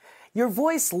 Your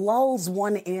voice lulls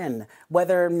one in,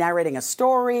 whether narrating a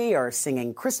story or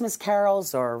singing Christmas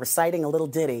carols or reciting a little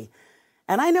ditty.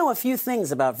 And I know a few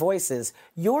things about voices.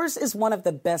 Yours is one of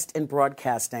the best in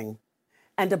broadcasting.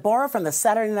 And to borrow from the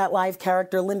Saturday Night Live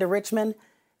character Linda Richman,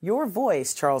 your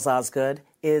voice, Charles Osgood,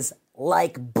 is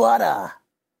like butter.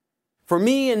 For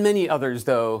me and many others,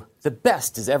 though, the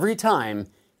best is every time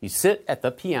you sit at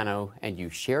the piano and you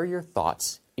share your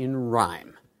thoughts in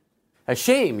rhyme. A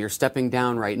shame you're stepping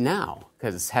down right now,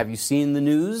 because have you seen the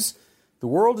news? The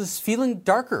world is feeling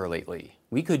darker lately.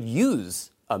 We could use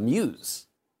a muse.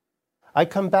 I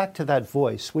come back to that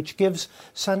voice, which gives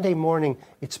Sunday morning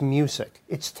its music,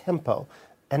 its tempo,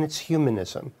 and its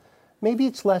humanism. Maybe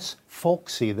it's less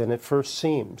folksy than it first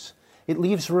seems. It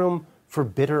leaves room for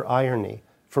bitter irony,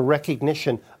 for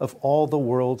recognition of all the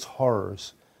world's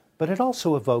horrors. But it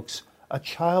also evokes a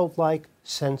childlike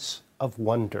sense of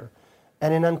wonder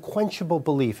and an unquenchable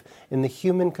belief in the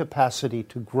human capacity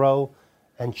to grow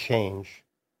and change.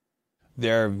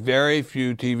 There are very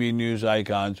few TV news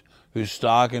icons whose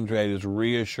stock and trade is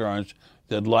reassurance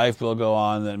that life will go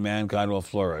on, that mankind will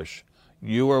flourish.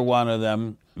 You are one of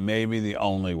them, maybe the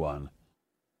only one.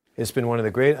 It's been one of the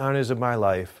great honors of my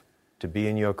life to be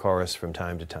in your chorus from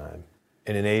time to time.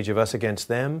 In an age of us against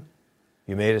them,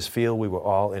 you made us feel we were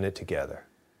all in it together.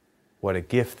 What a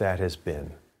gift that has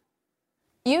been.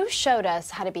 You showed us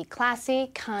how to be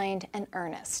classy, kind, and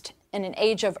earnest in an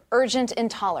age of urgent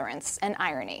intolerance and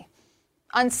irony.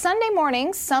 On Sunday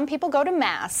mornings, some people go to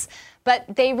Mass, but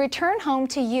they return home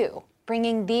to you,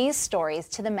 bringing these stories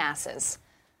to the masses.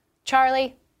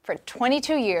 Charlie, for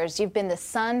 22 years, you've been the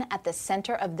sun at the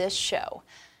center of this show.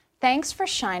 Thanks for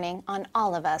shining on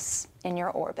all of us in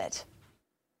your orbit.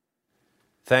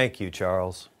 Thank you,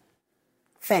 Charles.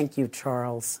 Thank you,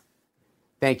 Charles.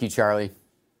 Thank you, Charlie.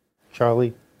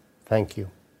 Charlie, thank you.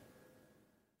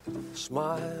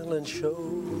 Smile and show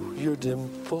your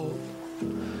dimple.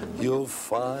 You'll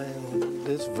find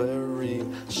it's very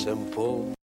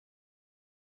simple.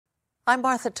 I'm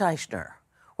Martha Teichner.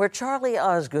 Where Charlie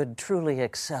Osgood truly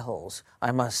excels,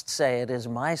 I must say it is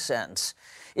my sense,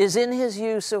 is in his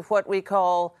use of what we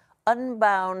call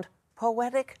unbound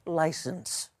poetic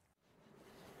license.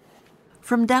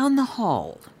 From down the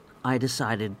hall, I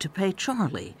decided to pay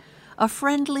Charlie a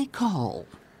friendly call.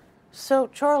 So,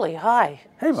 Charlie, hi.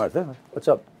 Hey, Martha. What's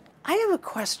up? I have a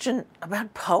question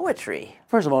about poetry.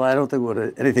 First of all, I don't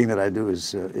think anything that I do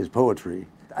is poetry.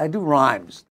 I do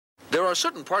rhymes. There are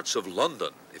certain parts of London,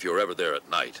 if you're ever there at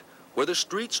night, where the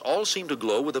streets all seem to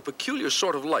glow with a peculiar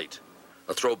sort of light.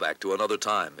 A throwback to another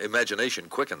time. Imagination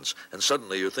quickens, and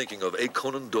suddenly you're thinking of A.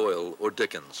 Conan Doyle or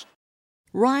Dickens.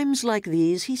 Rhymes like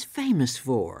these he's famous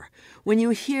for. When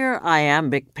you hear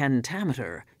iambic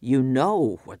pentameter, you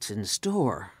know what's in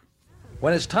store.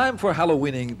 When it's time for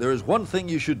Halloweening, there is one thing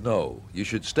you should know. You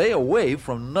should stay away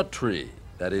from Nut Tree.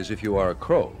 That is, if you are a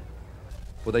crow.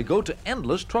 For they go to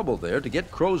endless trouble there to get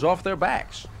crows off their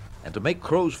backs, and to make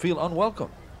crows feel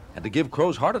unwelcome, and to give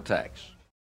crows heart attacks.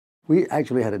 We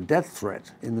actually had a death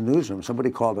threat in the newsroom. Somebody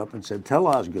called up and said, tell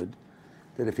Osgood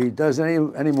that if he does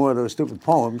any more of those stupid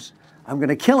poems, I'm going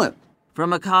to kill him.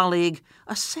 From a colleague,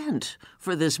 assent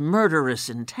for this murderous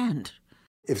intent.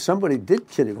 If somebody did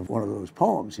kill him with one of those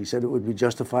poems, he said it would be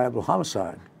justifiable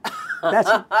homicide. That's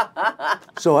it.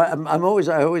 So I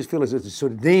always feel as if it's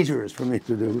sort of dangerous for me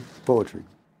to do poetry.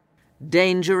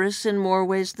 Dangerous in more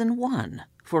ways than one.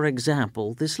 For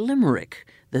example, this limerick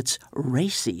that's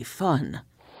racy fun.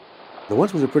 There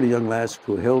once was a pretty young lass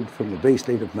who hailed from the Bay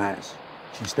State of Mass.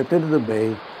 She stepped into the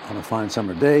bay on a fine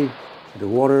summer day, with the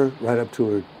water right up to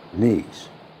her knees.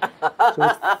 So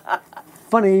it's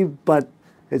funny, but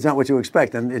it's not what you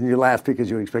expect, and you laugh because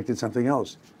you expected something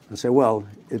else. And say, well,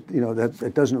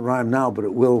 that doesn't rhyme now, but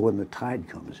it will when the tide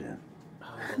comes in.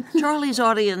 Charlie's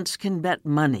audience can bet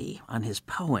money on his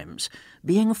poems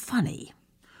being funny.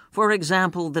 For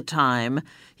example, the time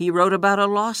he wrote about a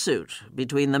lawsuit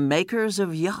between the makers of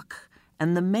yuck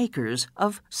and the makers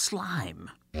of slime.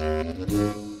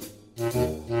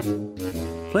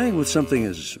 Playing with something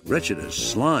as wretched as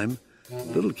slime,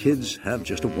 little kids have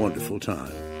just a wonderful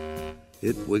time.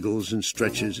 It wiggles and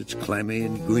stretches, it's clammy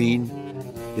and green.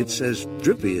 It's as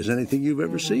drippy as anything you've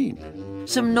ever seen.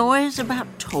 Some noise about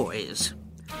toys.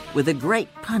 with a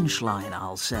great punchline,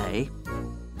 I'll say.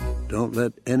 Don't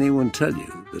let anyone tell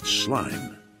you that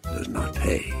slime does not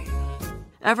pay.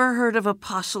 Ever heard of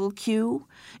Apostle Q?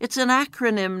 It's an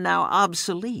acronym now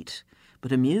obsolete,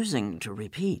 but amusing to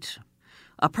repeat.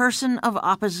 A person of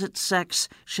opposite sex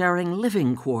sharing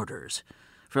living quarters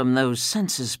from those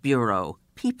Census Bureau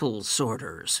people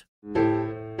sorters.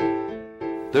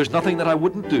 There's nothing that I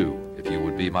wouldn't do if you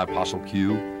would be my Apostle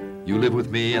Q. You live with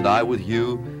me and I with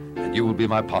you, and you will be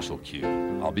my Apostle Q.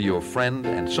 I'll be your friend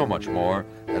and so much more.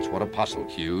 That's what Apostle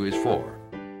Q is for.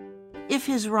 If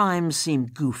his rhymes seem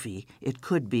goofy, it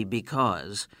could be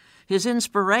because his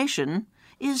inspiration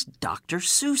is Dr.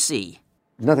 Seussy.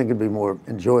 Nothing could be more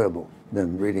enjoyable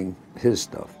than reading his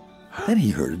stuff. Then he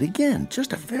heard it again,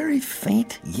 just a very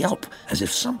faint yelp, as if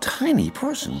some tiny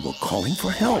person were calling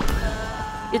for help.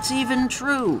 It's even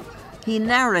true. He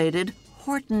narrated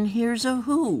Horton Hears a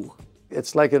Who.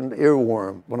 It's like an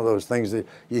earworm, one of those things that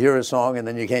you hear a song and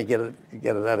then you can't get it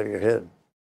out of your head.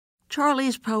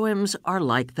 Charlie's poems are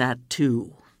like that,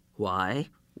 too. Why?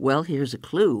 Well, here's a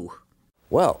clue.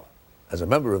 Well, as a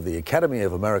member of the Academy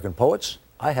of American Poets,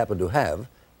 I happen to have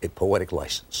a poetic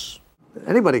license.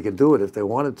 Anybody could do it if they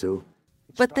wanted to.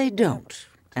 But they don't,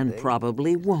 and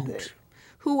probably won't.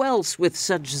 Who else with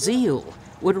such zeal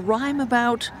would rhyme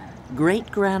about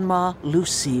Great-Grandma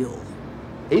Lucille?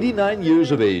 89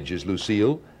 years of age is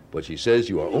Lucille, but she says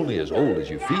you are only as old as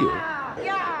you feel.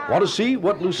 Want to see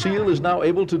what Lucille is now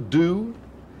able to do?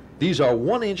 These are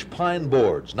 1-inch pine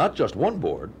boards, not just one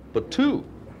board, but two.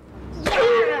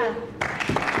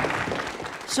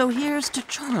 So here's to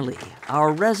Charlie,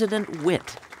 our resident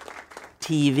wit,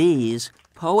 TV's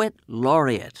poet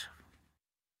laureate.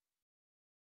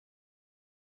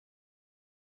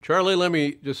 Charlie, let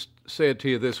me just say it to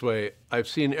you this way. I've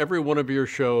seen every one of your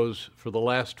shows for the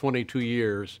last 22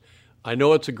 years. I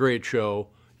know it's a great show.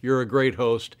 You're a great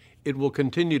host. It will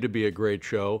continue to be a great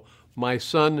show. My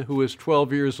son, who is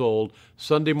 12 years old,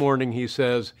 Sunday morning he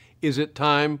says, "Is it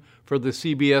time for the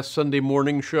CBS Sunday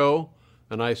morning show?"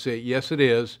 And I say, "Yes, it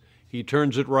is." He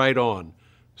turns it right on.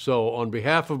 So on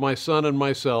behalf of my son and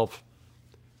myself,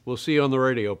 we'll see you on the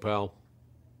radio, pal.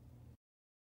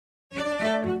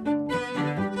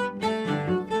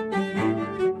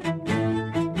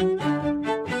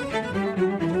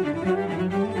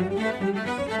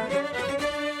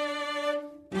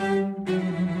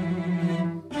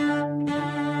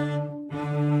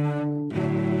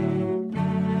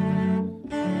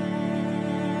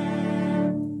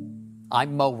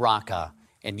 I'm Mo Rocca,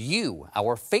 and you,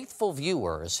 our faithful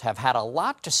viewers, have had a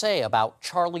lot to say about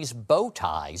Charlie's bow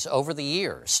ties over the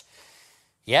years.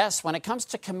 Yes, when it comes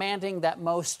to commanding that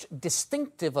most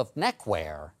distinctive of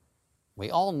neckwear,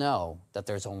 we all know that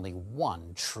there's only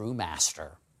one true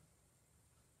master.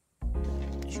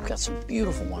 You've got some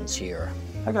beautiful ones here.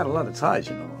 I got a lot of ties,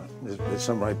 you know. There's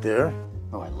some right there.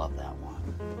 Oh, I love that one.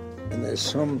 And there's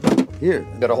some here.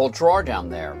 Got a whole drawer down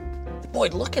there. Boy,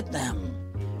 look at them.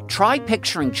 Try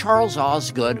picturing Charles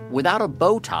Osgood without a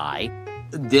bow tie.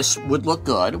 This would look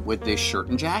good with this shirt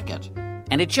and jacket.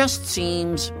 And it just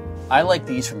seems, I like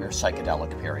these from your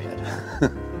psychedelic period.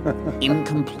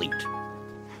 Incomplete.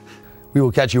 We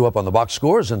will catch you up on the box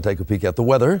scores and take a peek at the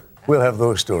weather. We'll have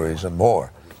those stories and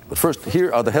more. But first,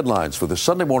 here are the headlines for this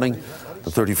Sunday morning,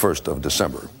 the 31st of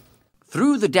December.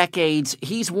 Through the decades,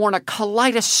 he's worn a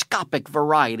kaleidoscopic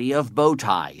variety of bow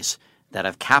ties that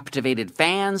have captivated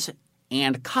fans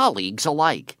and colleagues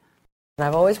alike.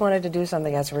 I've always wanted to do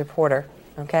something as a reporter,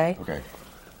 okay? Okay.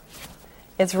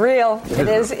 It's real. It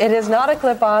is not a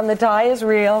clip-on. The tie is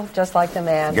real, just like the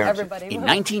man. Everybody. In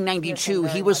 1992,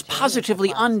 he was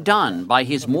positively undone by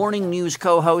his morning news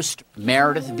co-host,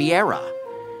 Meredith Vieira.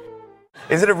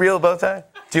 Is it a real bow tie?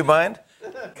 Do you mind?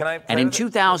 And in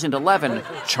 2011,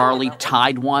 Charlie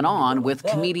tied one on with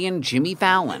comedian Jimmy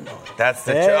Fallon. That's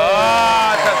the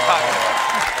that's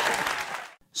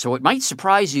So it might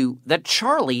surprise you that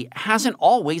Charlie hasn't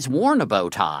always worn a bow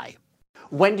tie.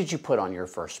 When did you put on your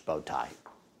first bow tie?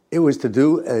 It was to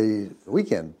do a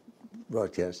weekend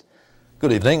broadcast.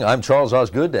 Good evening. I'm Charles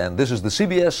Osgood, and this is the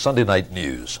CBS Sunday Night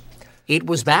News. It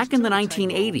was back in the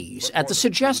 1980s, at the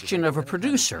suggestion of a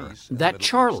producer, that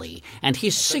Charlie and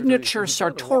his signature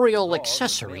sartorial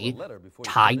accessory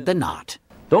tied the knot.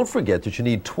 Don't forget that you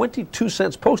need 22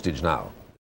 cents postage now.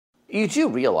 You do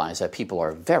realize that people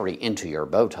are very into your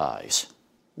bow ties.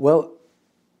 Well,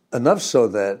 enough so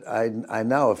that I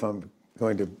now, if I'm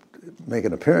going to make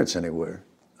an appearance anywhere,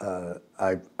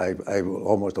 I will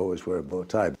almost always wear a bow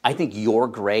tie. I think you're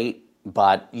great,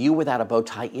 but you without a bow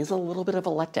tie is a little bit of a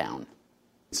letdown.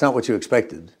 It's not what you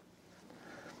expected.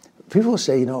 People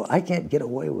say, I can't get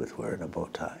away with wearing a bow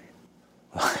tie.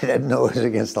 I didn't know it was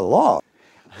against the law.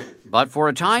 But for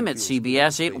a time at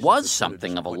CBS, it was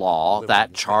something of a law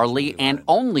that Charlie and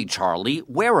only Charlie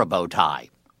wear a bow tie.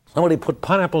 Somebody put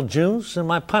pineapple juice in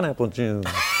my pineapple juice.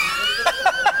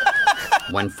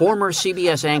 When former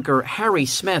CBS anchor Harry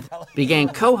Smith began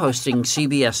co-hosting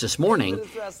CBS This Morning,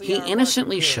 he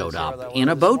innocently showed up in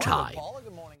a bow tie.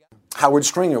 Howard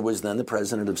Stringer was then the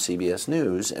president of CBS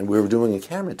News, and we were doing a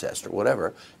camera test or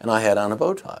whatever, and I had on a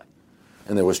bow tie.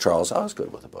 And there was Charles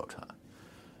Osgood with a bow tie.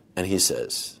 And he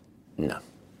says, no,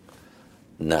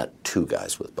 not two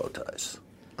guys with bow ties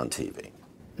on TV.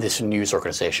 This news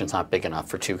organization's not big enough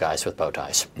for two guys with bow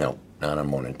ties. No, not on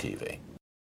morning TV.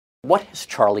 What has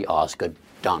Charlie Osgood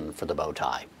done for the bow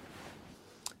tie?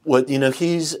 Well, you know,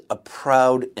 he's a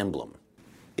proud emblem.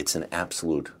 It's an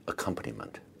absolute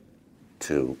accompaniment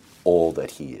to all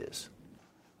that he is.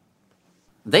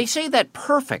 They say that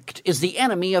perfect is the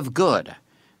enemy of good.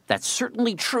 That's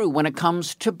certainly true when it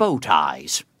comes to bow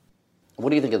ties. What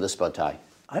do you think of this bow tie?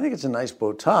 I think it's a nice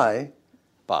bow tie.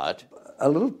 But? A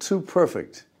little too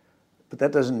perfect. But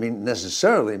that doesn't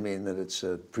necessarily mean that it's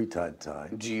a pre-tied tie.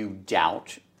 Do you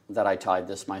doubt that I tied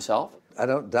this myself? I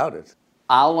don't doubt it.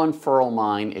 I'll unfurl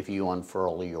mine if you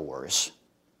unfurl yours.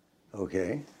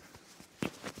 Okay.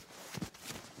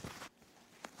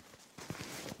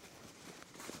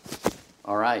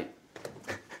 All right.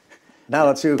 Now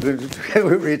let's see who can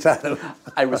retie them.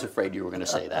 I was afraid you were going to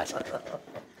say that.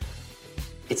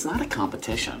 It's not a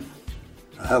competition.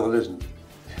 Hell, it isn't.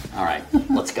 All right,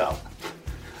 let's go.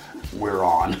 We're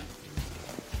on.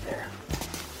 There.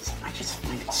 See, I just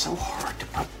find it so hard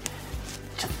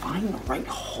to find the right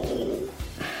hole.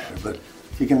 But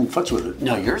you can futz with it.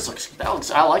 No, yours looks,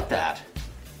 I like that.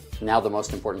 Now the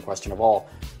most important question of all,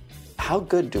 how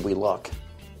good do we look?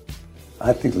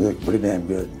 I think we look pretty damn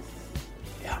good.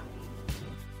 Yeah.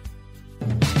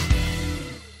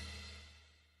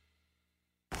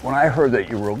 When I heard that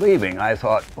you were leaving, I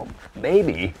thought, well,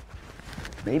 maybe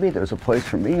there's a place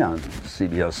for me on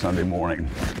CBS Sunday Morning.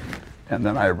 And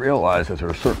then I realized that there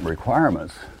are certain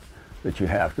requirements that you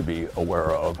have to be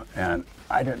aware of, and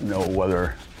I didn't know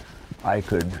whether I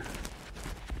could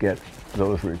get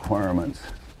those requirements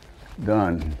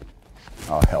done.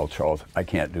 Oh, hell, Charles, I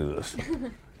can't do this.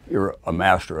 You're a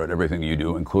master at everything you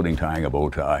do, including tying a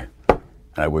bow tie, and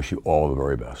I wish you all the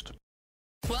very best.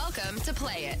 Welcome to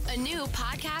Play It, a new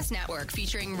podcast network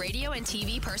featuring radio and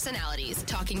TV personalities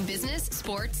talking business,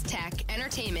 sports, tech,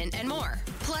 entertainment, and more.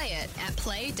 Play it at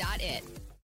play.it.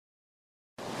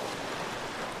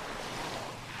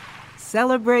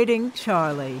 Celebrating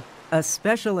Charlie, a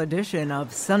special edition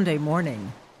of Sunday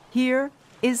Morning. Here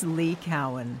is Lee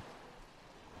Cowan.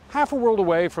 Half a world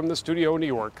away from the studio in New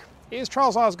York is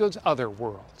Charles Osgood's other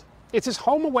world. It's his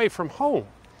home away from home.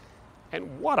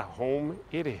 And what a home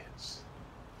it is.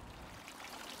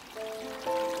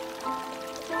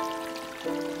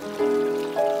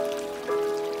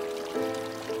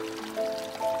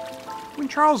 When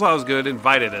Charles Osgood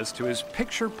invited us to his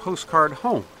picture postcard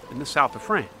home in the south of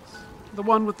France, the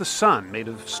one with the sun made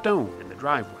of stone in the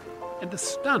driveway and the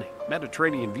stunning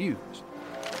Mediterranean views,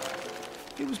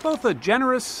 it was both a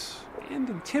generous and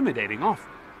intimidating offer.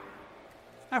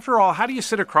 After all, how do you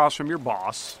sit across from your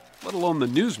boss, let alone the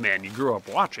newsman you grew up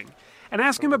watching, and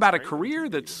ask him about a career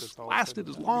that's lasted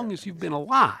as long as you've been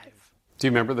alive? Do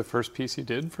you remember the first piece he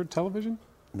did for television?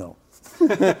 No.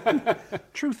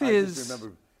 Truth is,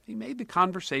 he made the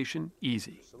conversation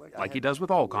easy, like he does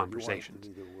with all conversations,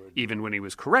 even when he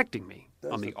was correcting me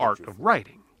on the art of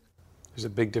writing. There's a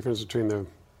big difference between the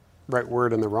right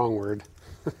word and the wrong word.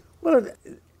 Well,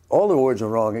 all the words are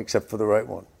wrong except for the right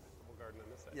one.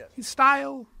 His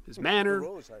style, his manner,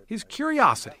 his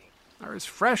curiosity are as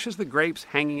fresh as the grapes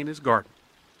hanging in his garden.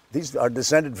 These are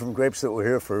descended from grapes that were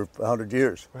here for 100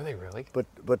 years. Were they really? But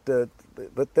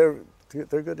they're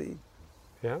good to eat.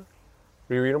 Yeah?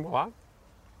 Do you eat them a lot?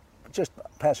 Just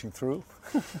passing through.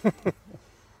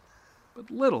 But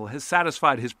little has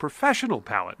satisfied his professional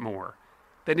palate more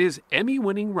than his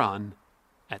Emmy-winning run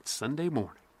at Sunday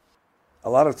Morning. A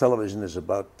lot of television is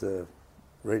about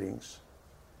ratings.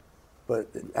 But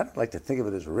I don't like to think of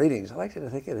it as ratings. I like to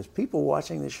think of it as people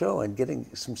watching the show and getting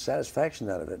some satisfaction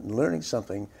out of it and learning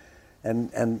something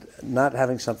and not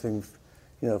having something,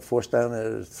 forced down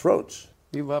their throats.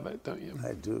 You love it, don't you?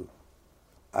 I do.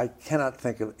 I cannot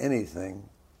think of anything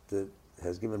that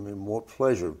has given me more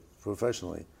pleasure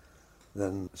professionally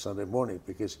than Sunday Morning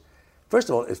because, first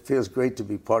of all, it feels great to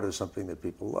be part of something that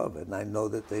people love, and I know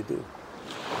that they do.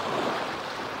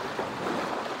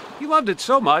 He loved it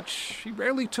so much, he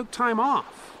rarely took time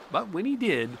off. But when he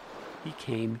did, he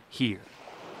came here.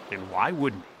 And why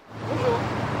wouldn't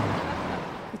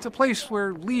he? It's a place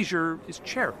where leisure is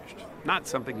cherished, not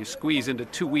something you squeeze into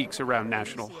 2 weeks around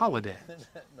national holidays.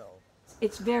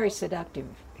 It's very seductive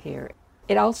here.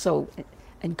 It also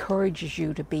encourages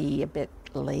you to be a bit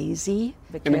lazy.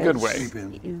 In a good way.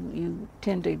 You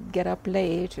tend to get up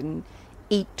late and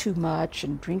eat too much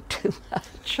and drink too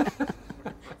much.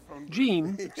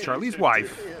 Jean, Charlie's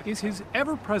wife, is his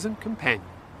ever-present companion.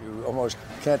 You almost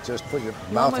can't just put your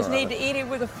You mouth almost around need it. to eat it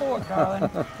with a fork, darling.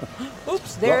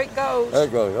 Oops, there it goes. There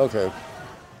it goes, okay.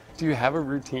 Do you have a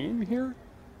routine here?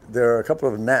 There are a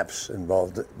couple of naps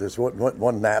involved. There's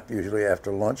one nap usually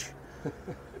after lunch,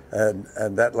 and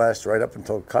that lasts right up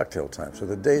until cocktail time. So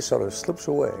the day sort of slips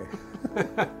away.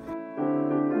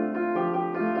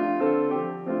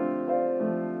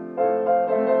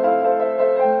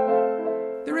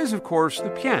 There is, of course,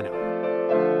 the piano.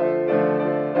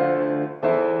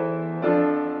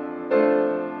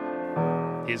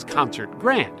 His concert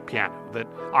grand piano that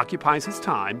occupies his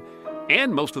time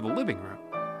and most of the living room.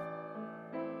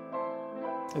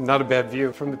 And not a bad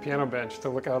view from the piano bench to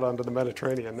look out onto the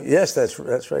Mediterranean. Yes, that's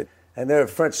right. And there are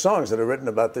French songs that are written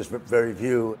about this very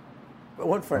view. But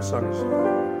one French song is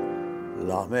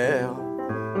La mer,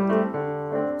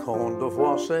 quand de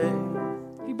voici.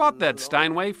 He bought that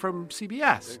Steinway from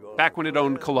CBS back when it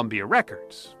owned Columbia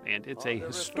Records, and it's a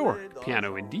historic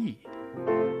piano indeed.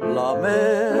 La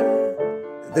mer.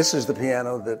 This is the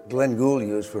piano that Glenn Gould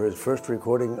used for his first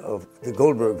recording of the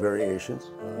Goldberg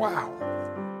Variations. Wow.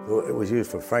 It was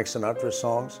used for Frank Sinatra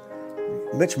songs.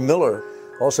 Mitch Miller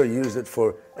also used it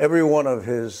for every one of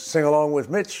his Sing Along with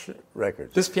Mitch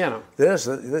records. This piano? This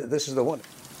is the one.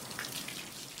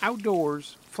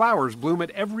 Outdoors, flowers bloom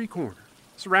at every corner,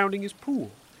 surrounding his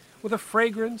pool, with a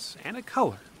fragrance and a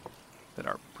color that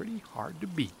are pretty hard to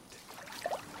beat.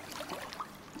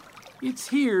 It's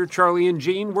here Charlie and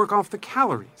Jean work off the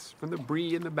calories from the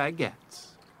brie and the baguettes.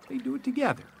 They do it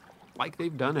together, like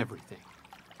they've done everything.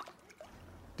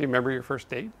 Do you remember your first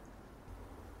date?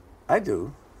 I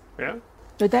do. Yeah?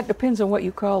 But that depends on what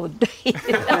you call a date.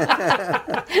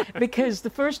 Because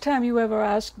the first time you ever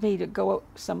asked me to go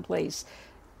someplace,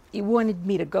 you wanted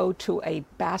me to go to a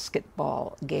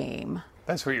basketball game.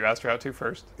 That's what you asked her out to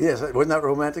first? Yes, wasn't that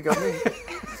romantic of me?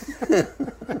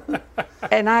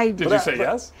 And I... Did you say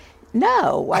yes?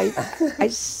 No, I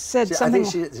said something...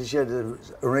 I think she had to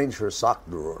arrange her sock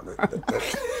drawer.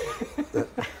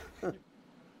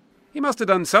 He must have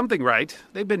done something right.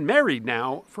 They've been married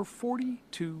now for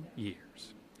 42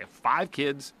 years. They have 5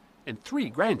 kids and 3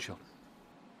 grandchildren.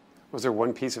 Was there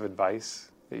one piece of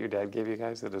advice that your dad gave you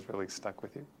guys that has really stuck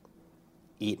with you?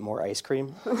 Eat more ice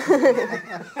cream.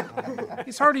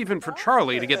 It's hard even for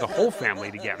Charlie to get the whole family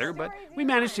together, but we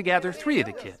managed to gather 3 of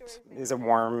the kids. He's a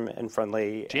warm and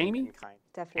friendly. Jamie,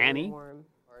 Definitely Annie, warm.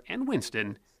 and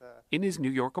Winston in his New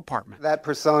York apartment. That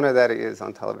persona that he is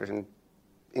on television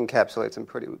encapsulates him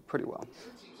pretty well.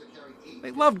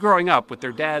 They loved growing up with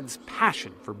their dad's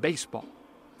passion for baseball,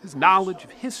 his knowledge of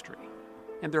history,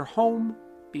 and their home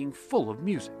being full of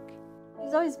music.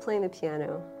 He's always playing the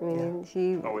piano. I mean,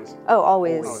 he always. Oh,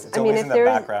 always. It's I mean, always if in the there's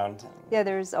background. Yeah,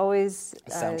 there's always A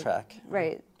soundtrack.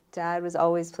 Right. Dad was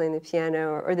always playing the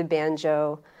piano or the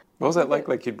banjo. What was that like?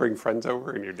 Like you'd bring friends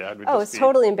over and your dad would Oh, just it's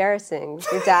totally embarrassing.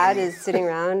 Your dad is sitting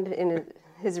around in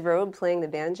his robe playing the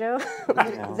banjo.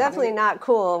 It's definitely not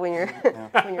cool when you're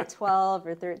when you're 12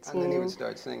 or 13. And then he would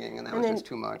start singing, and that was just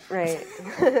too much. Right.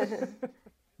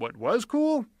 What was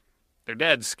cool? Their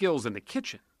dad's skills in the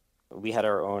kitchen. We had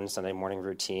our own Sunday morning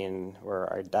routine where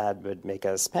our dad would make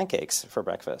us pancakes for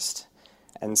breakfast.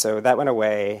 And so that went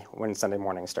away when Sunday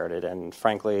morning started. And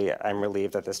frankly, I'm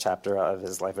relieved that this chapter of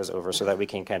his life is over so that we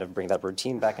can kind of bring that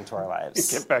routine back into our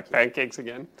lives. Get back pancakes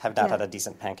again? Have not had a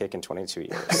decent pancake in 22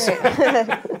 years.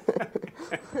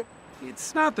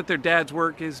 It's not that their dad's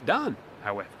work is done,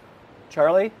 however.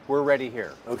 Charlie, we're ready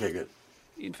here. Okay, good.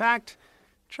 In fact,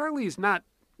 Charlie is not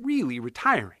really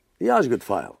retiring. The Osgood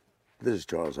File. This is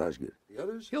Charles Osgood.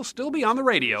 He'll still be on the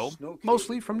radio,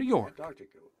 mostly from New York.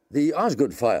 The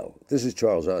Osgood File. This is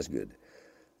Charles Osgood.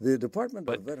 The Department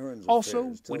of Veterans Also,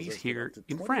 Affairs when tells he's us here that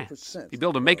in up to France, 20% he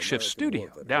built a of makeshift American studio war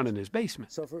veterans down in his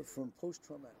basement. suffer from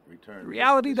post-traumatic The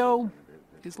reality, though,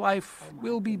 his life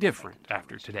will be different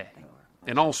after today,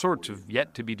 in all sorts of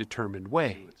yet-to-be-determined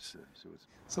ways.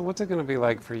 So what's it going to be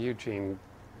like for you, Gene,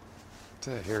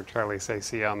 to hear Charlie say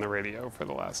 "see ya" on the radio for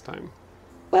the last time?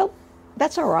 Well,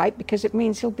 that's all right, because it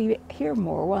means he'll be here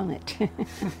more, won't it?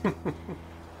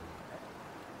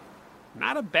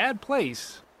 Not a bad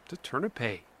place to turn a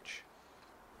page.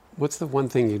 What's the one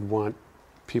thing you'd want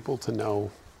people to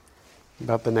know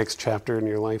about the next chapter in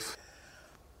your life?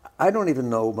 I don't even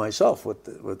know myself what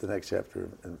the next chapter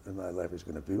in my life is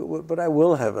going to be, but I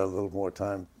will have a little more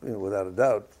time, without a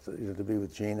doubt, to be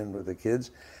with Jean and with the kids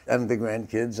and the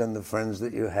grandkids and the friends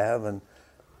that you have. And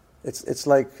it's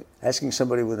like asking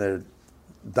somebody when they're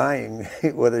dying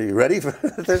whether you're ready for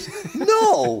this.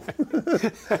 No,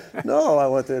 no, I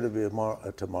want there to be a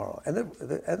tomorrow, and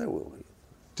there will be.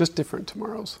 Just different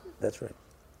tomorrows. That's right.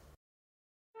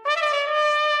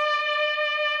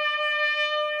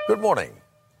 Good morning.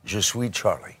 Je suis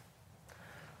Charlie.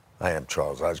 I am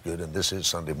Charles Osgood, and this is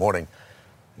Sunday Morning.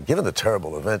 Given the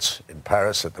terrible events in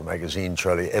Paris at the magazine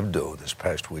Charlie Hebdo this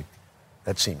past week,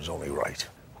 that seems only right.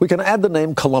 We can add the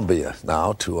name Columbia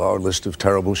now to our list of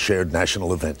terrible shared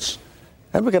national events.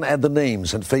 And we can add the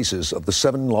names and faces of the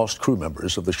 7 lost crew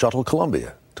members of the shuttle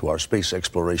Columbia to our space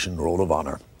exploration roll of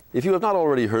honor. If you have not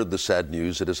already heard the sad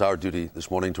news, it is our duty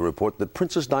this morning to report that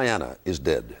Princess Diana is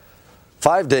dead.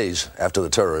 5 days after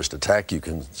the terrorist attack, you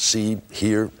can see,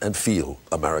 hear, and feel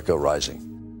America rising.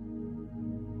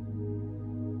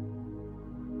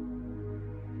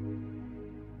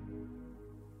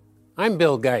 I'm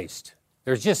Bill Geist.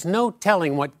 There's just no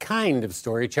telling what kind of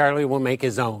story Charlie will make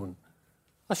his own.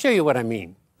 I'll show you what I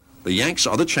mean. The Yanks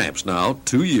are the champs now,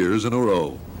 2 years in a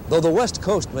row. Though the West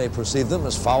Coast may perceive them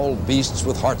as foul beasts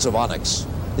with hearts of onyx,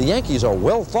 the Yankees are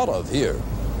well thought of here,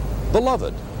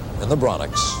 beloved in the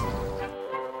Bronx.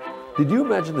 Did you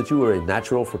imagine that you were a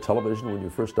natural for television when you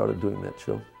first started doing that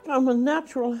show? I'm a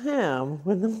natural ham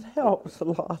when it helps a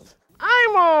lot.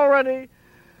 I'm all ready.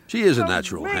 She is a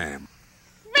natural ham,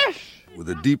 with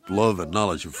a deep love and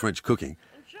knowledge of French cooking,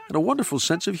 and a wonderful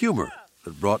sense of humor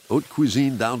that brought haute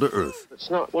cuisine down to earth. It's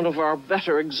not one of our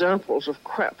better examples of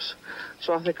crepes,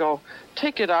 so I think I'll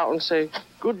take it out and say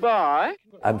goodbye.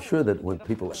 I'm sure that when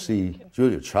people see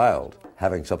Julia Child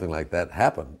having something like that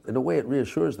happen, in a way it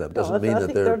reassures them. Doesn't mean I that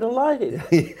think they're delighted.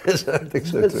 Yes, I think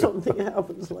so that too. something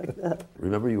happens like that.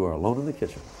 Remember, you are alone in the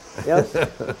kitchen. Yes.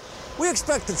 We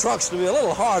expect the trucks to be a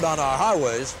little hard on our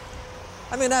highways.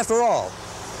 I mean, after all,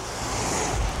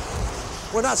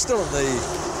 we're not still in the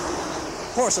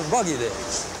horse and buggy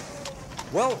days.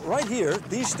 Well, right here,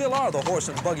 these still are the horse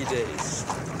and buggy days.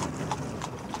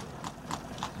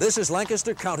 This is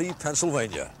Lancaster County,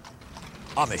 Pennsylvania,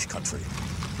 Amish country.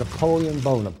 Napoleon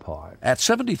Bonaparte. At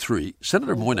 73,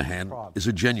 Senator Moynihan is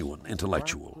a genuine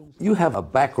intellectual. You have a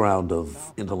background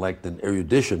of intellect and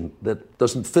erudition that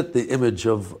doesn't fit the image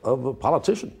of a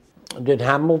politician. Did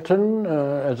Hamilton,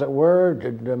 as it were,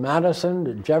 did Madison,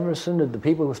 did Jefferson, did the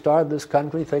people who started this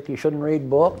country think you shouldn't read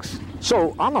books?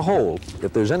 So, on the whole,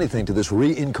 if there's anything to this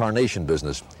reincarnation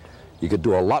business, you could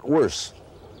do a lot worse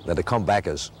than to come back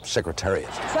as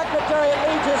Secretariat. Secretariat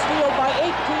leads his field by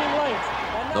 18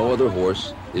 lengths. No other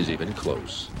horse is even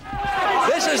close.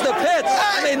 This is the pits.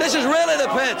 I mean, this is really the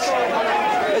pits.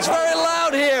 It's very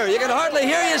loud here. You can hardly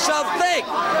hear yourself think.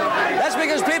 That's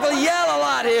because people yell a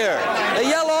lot here. They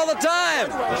yell all the time.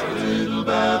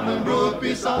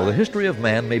 While the history of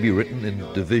man may be written in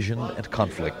division and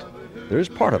conflict, there is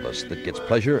part of us that gets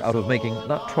pleasure out of making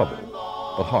not trouble,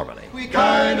 but harmony. We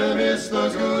kind of miss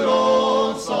those good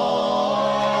old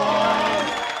songs.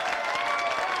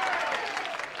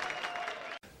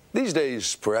 These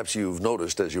days, perhaps you've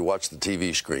noticed as you watch the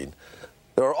TV screen,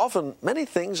 there are often many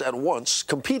things at once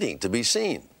competing to be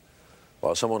seen.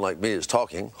 While someone like me is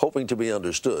talking, hoping to be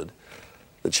understood,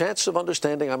 the chance of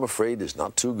understanding, I'm afraid, is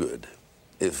not too good.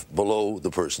 If below the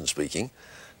person speaking,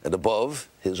 and above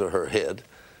his or her head,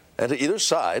 and to either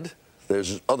side,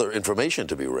 there's other information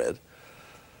to be read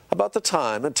about the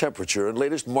time and temperature and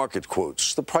latest market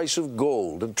quotes, the price of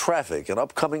gold and traffic and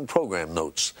upcoming program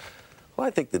notes. Well,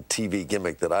 I think the TV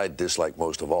gimmick that I dislike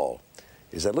most of all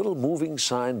is that little moving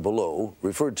sign below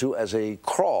referred to as a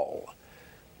crawl,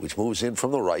 which moves in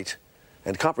from the right,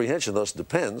 and comprehension thus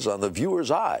depends on the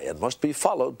viewer's eye and must be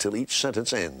followed till each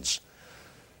sentence ends.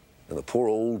 And the poor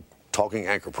old talking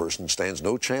anchor person stands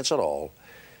no chance at all.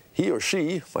 He or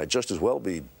she might just as well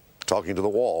be talking to the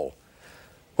wall.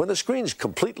 When the screen's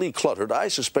completely cluttered, I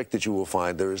suspect that you will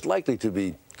find there is likely to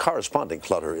be corresponding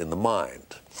clutter in the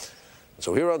mind.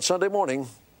 So here on Sunday Morning,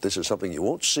 this is something you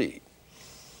won't see.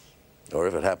 Or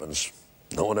if it happens,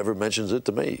 no one ever mentions it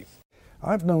to me.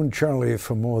 I've known Charlie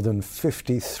for more than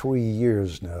 53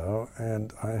 years now,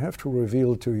 and I have to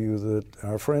reveal to you that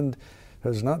our friend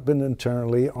has not been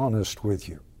entirely honest with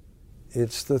you.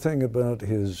 It's the thing about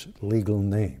his legal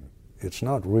name. It's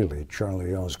not really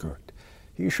Charlie Osgood.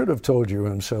 He should have told you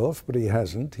himself, but he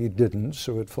hasn't. He didn't,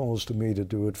 so it falls to me to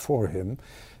do it for him.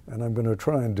 And I'm going to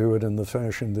try and do it in the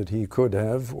fashion that he could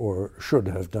have or should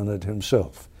have done it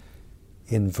himself,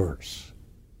 in verse.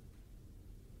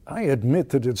 I admit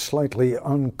that it's slightly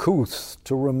uncouth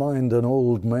to remind an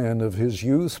old man of his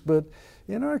youth, but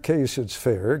in our case it's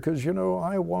fair because,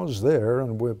 I was there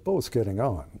and we're both getting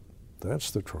on.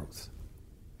 That's the truth.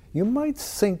 You might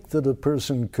think that a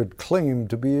person could claim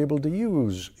to be able to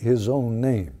use his own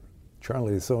name.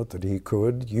 Charlie thought that he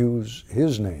could use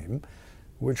his name,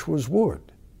 which was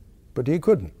Wood, but he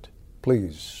couldn't.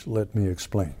 Please let me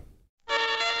explain.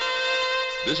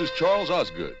 This is Charles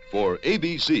Osgood for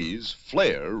ABC's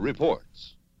Flair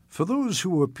Reports. For those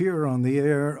who appear on the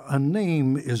air, a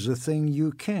name is a thing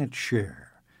you can't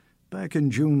share. Back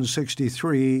in June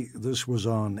 '63, this was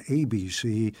on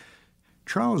ABC,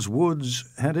 Charles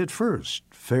Woods had it first,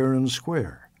 fair and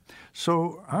square.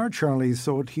 So our Charlie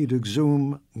thought he'd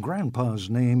exhume Grandpa's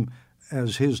name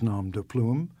as his nom de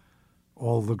plume.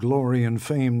 All the glory and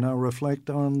fame now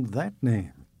reflect on that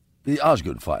name. The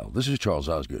Osgood File. This is Charles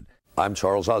Osgood. I'm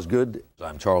Charles Osgood.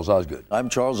 I'm Charles Osgood. I'm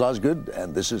Charles Osgood,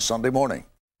 and this is Sunday Morning.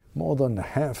 More than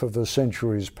half of a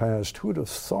century's passed. Who'd have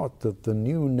thought that the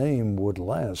new name would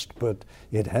last? But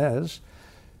it has,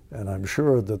 and I'm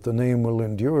sure that the name will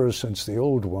endure since the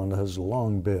old one has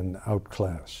long been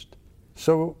outclassed.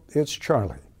 So it's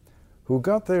Charlie, who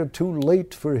got there too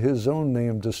late for his own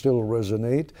name to still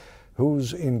resonate,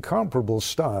 whose incomparable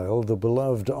style, the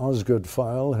beloved Osgood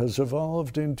File, has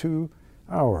evolved into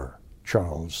our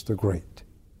Charles the Great.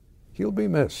 He'll be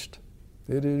missed.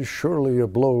 It is surely a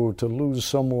blow to lose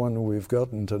someone we've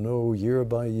gotten to know year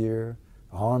by year,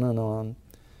 on and on.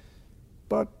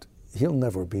 But he'll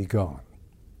never be gone.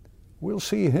 We'll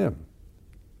see him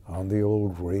on the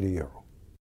old radio.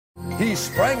 He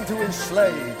sprang to his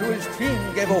sleigh, to his team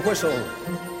gave a whistle,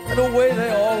 and away they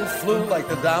all flew like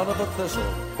the down of a thistle.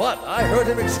 But I heard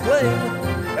him exclaim,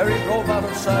 ere he drove out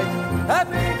of sight,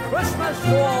 "Happy Christmas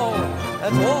to all,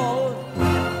 and to all,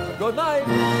 good night."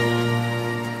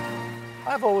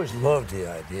 I've always loved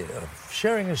the idea of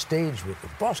sharing a stage with the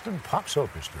Boston Pops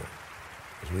Orchestra,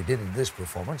 as we did in this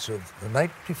performance of The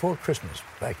Night Before Christmas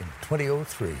back in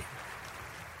 2003.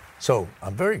 So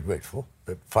I'm very grateful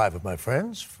that 5 of my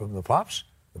friends from the Pops,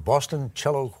 the Boston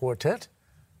Cello Quartet,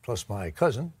 plus my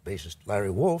cousin, bassist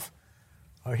Larry Wolf,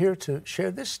 are here to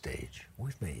share this stage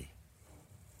with me.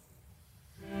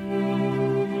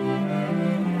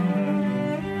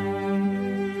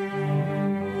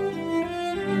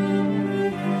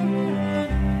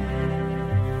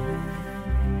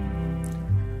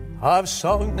 I've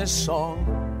sung this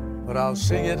song, but I'll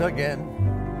sing it again.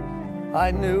 I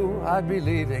knew I'd be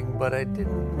leaving, but I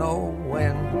didn't know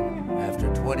when.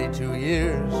 After 22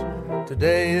 years,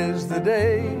 today is the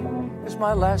day. It's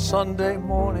my last Sunday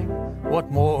morning. What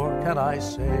more can I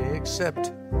say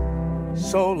except,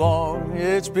 so long,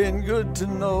 it's been good to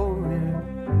know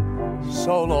you.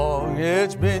 So long,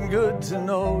 it's been good to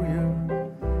know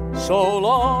you. So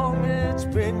long, it's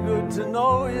been good to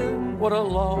know you. What a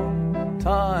long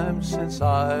time since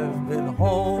I've been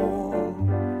home.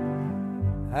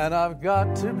 And I've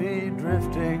got to be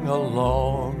drifting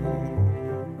along.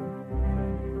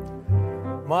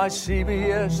 My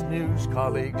CBS News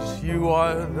colleagues, you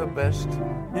are the best.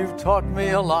 You've taught me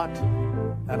a lot,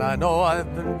 and I know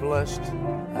I've been blessed.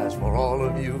 As for all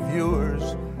of you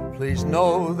viewers, please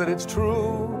know that it's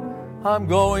true. I'm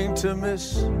going to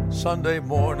miss Sunday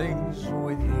mornings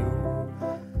with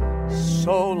you.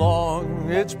 So long,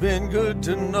 it's been good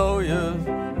to know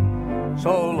you.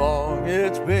 So long,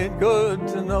 it's been good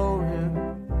to know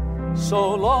you.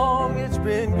 So long, it's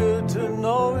been good to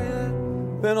know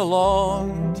you. Been a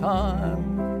long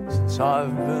time since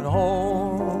I've been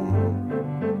home.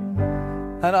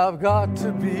 And I've got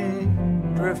to be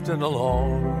drifting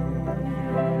along.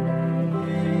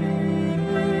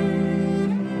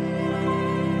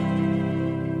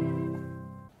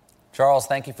 Charles,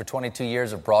 thank you for 22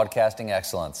 years of broadcasting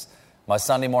excellence. My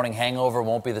Sunday morning hangover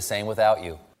won't be the same without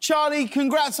you. Charlie,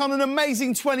 congrats on an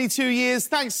amazing 22 years.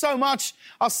 Thanks so much.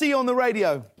 I'll see you on the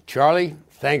radio. Charlie,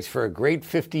 thanks for a great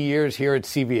 50 years here at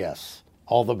CBS.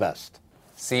 All the best.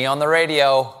 See you on the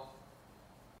radio.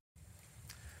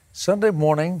 Sunday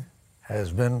morning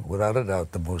has been, without a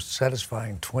doubt, the most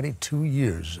satisfying 22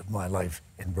 years of my life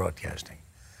in broadcasting.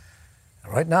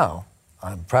 And right now,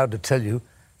 I'm proud to tell you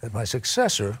that my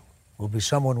successor will be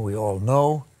someone we all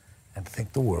know and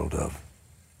think the world of.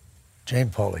 Jane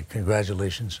Pauley,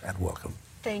 congratulations and welcome.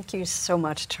 Thank you so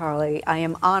much, Charlie. I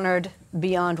am honored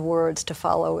beyond words to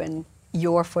follow in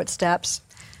your footsteps.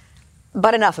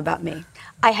 But enough about me.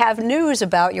 I have news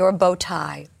about your bow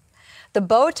tie. The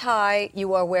bow tie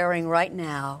you are wearing right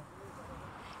now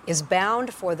is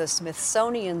bound for the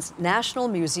Smithsonian's National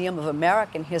Museum of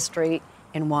American History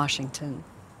in Washington.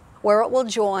 where it will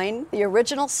join the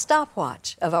original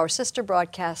stopwatch of our sister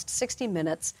broadcast 60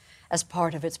 Minutes as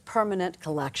part of its permanent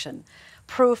collection.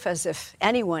 Proof, as if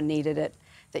anyone needed it,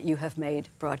 that you have made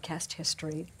broadcast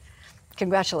history.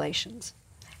 Congratulations.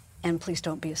 And please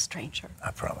don't be a stranger.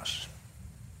 I promise.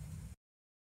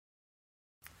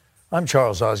 I'm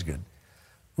Charles Osgood.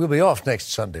 We'll be off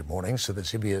next Sunday morning so that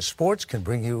CBS Sports can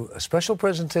bring you a special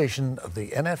presentation of the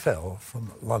NFL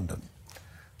from London.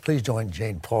 Please join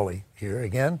Jane Pauley here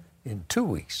again in 2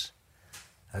 weeks.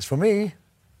 As for me,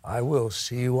 I will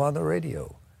see you on the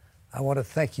radio. I want to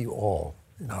thank you all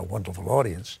in our wonderful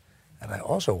audience, and I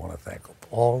also want to thank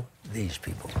all these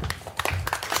people.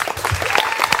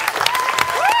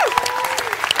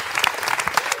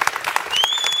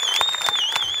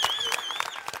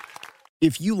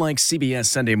 If you like CBS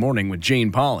Sunday Morning with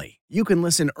Jane Pauley, you can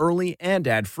listen early and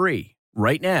ad-free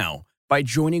right now by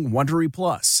joining Wondery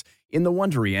Plus in the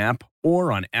Wondery app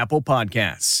or on Apple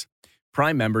Podcasts.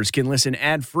 Prime members can listen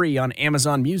ad-free on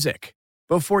Amazon Music.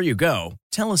 Before you go,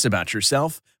 tell us about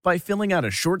yourself by filling out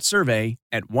a short survey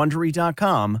at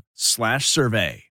Wondery.com/survey.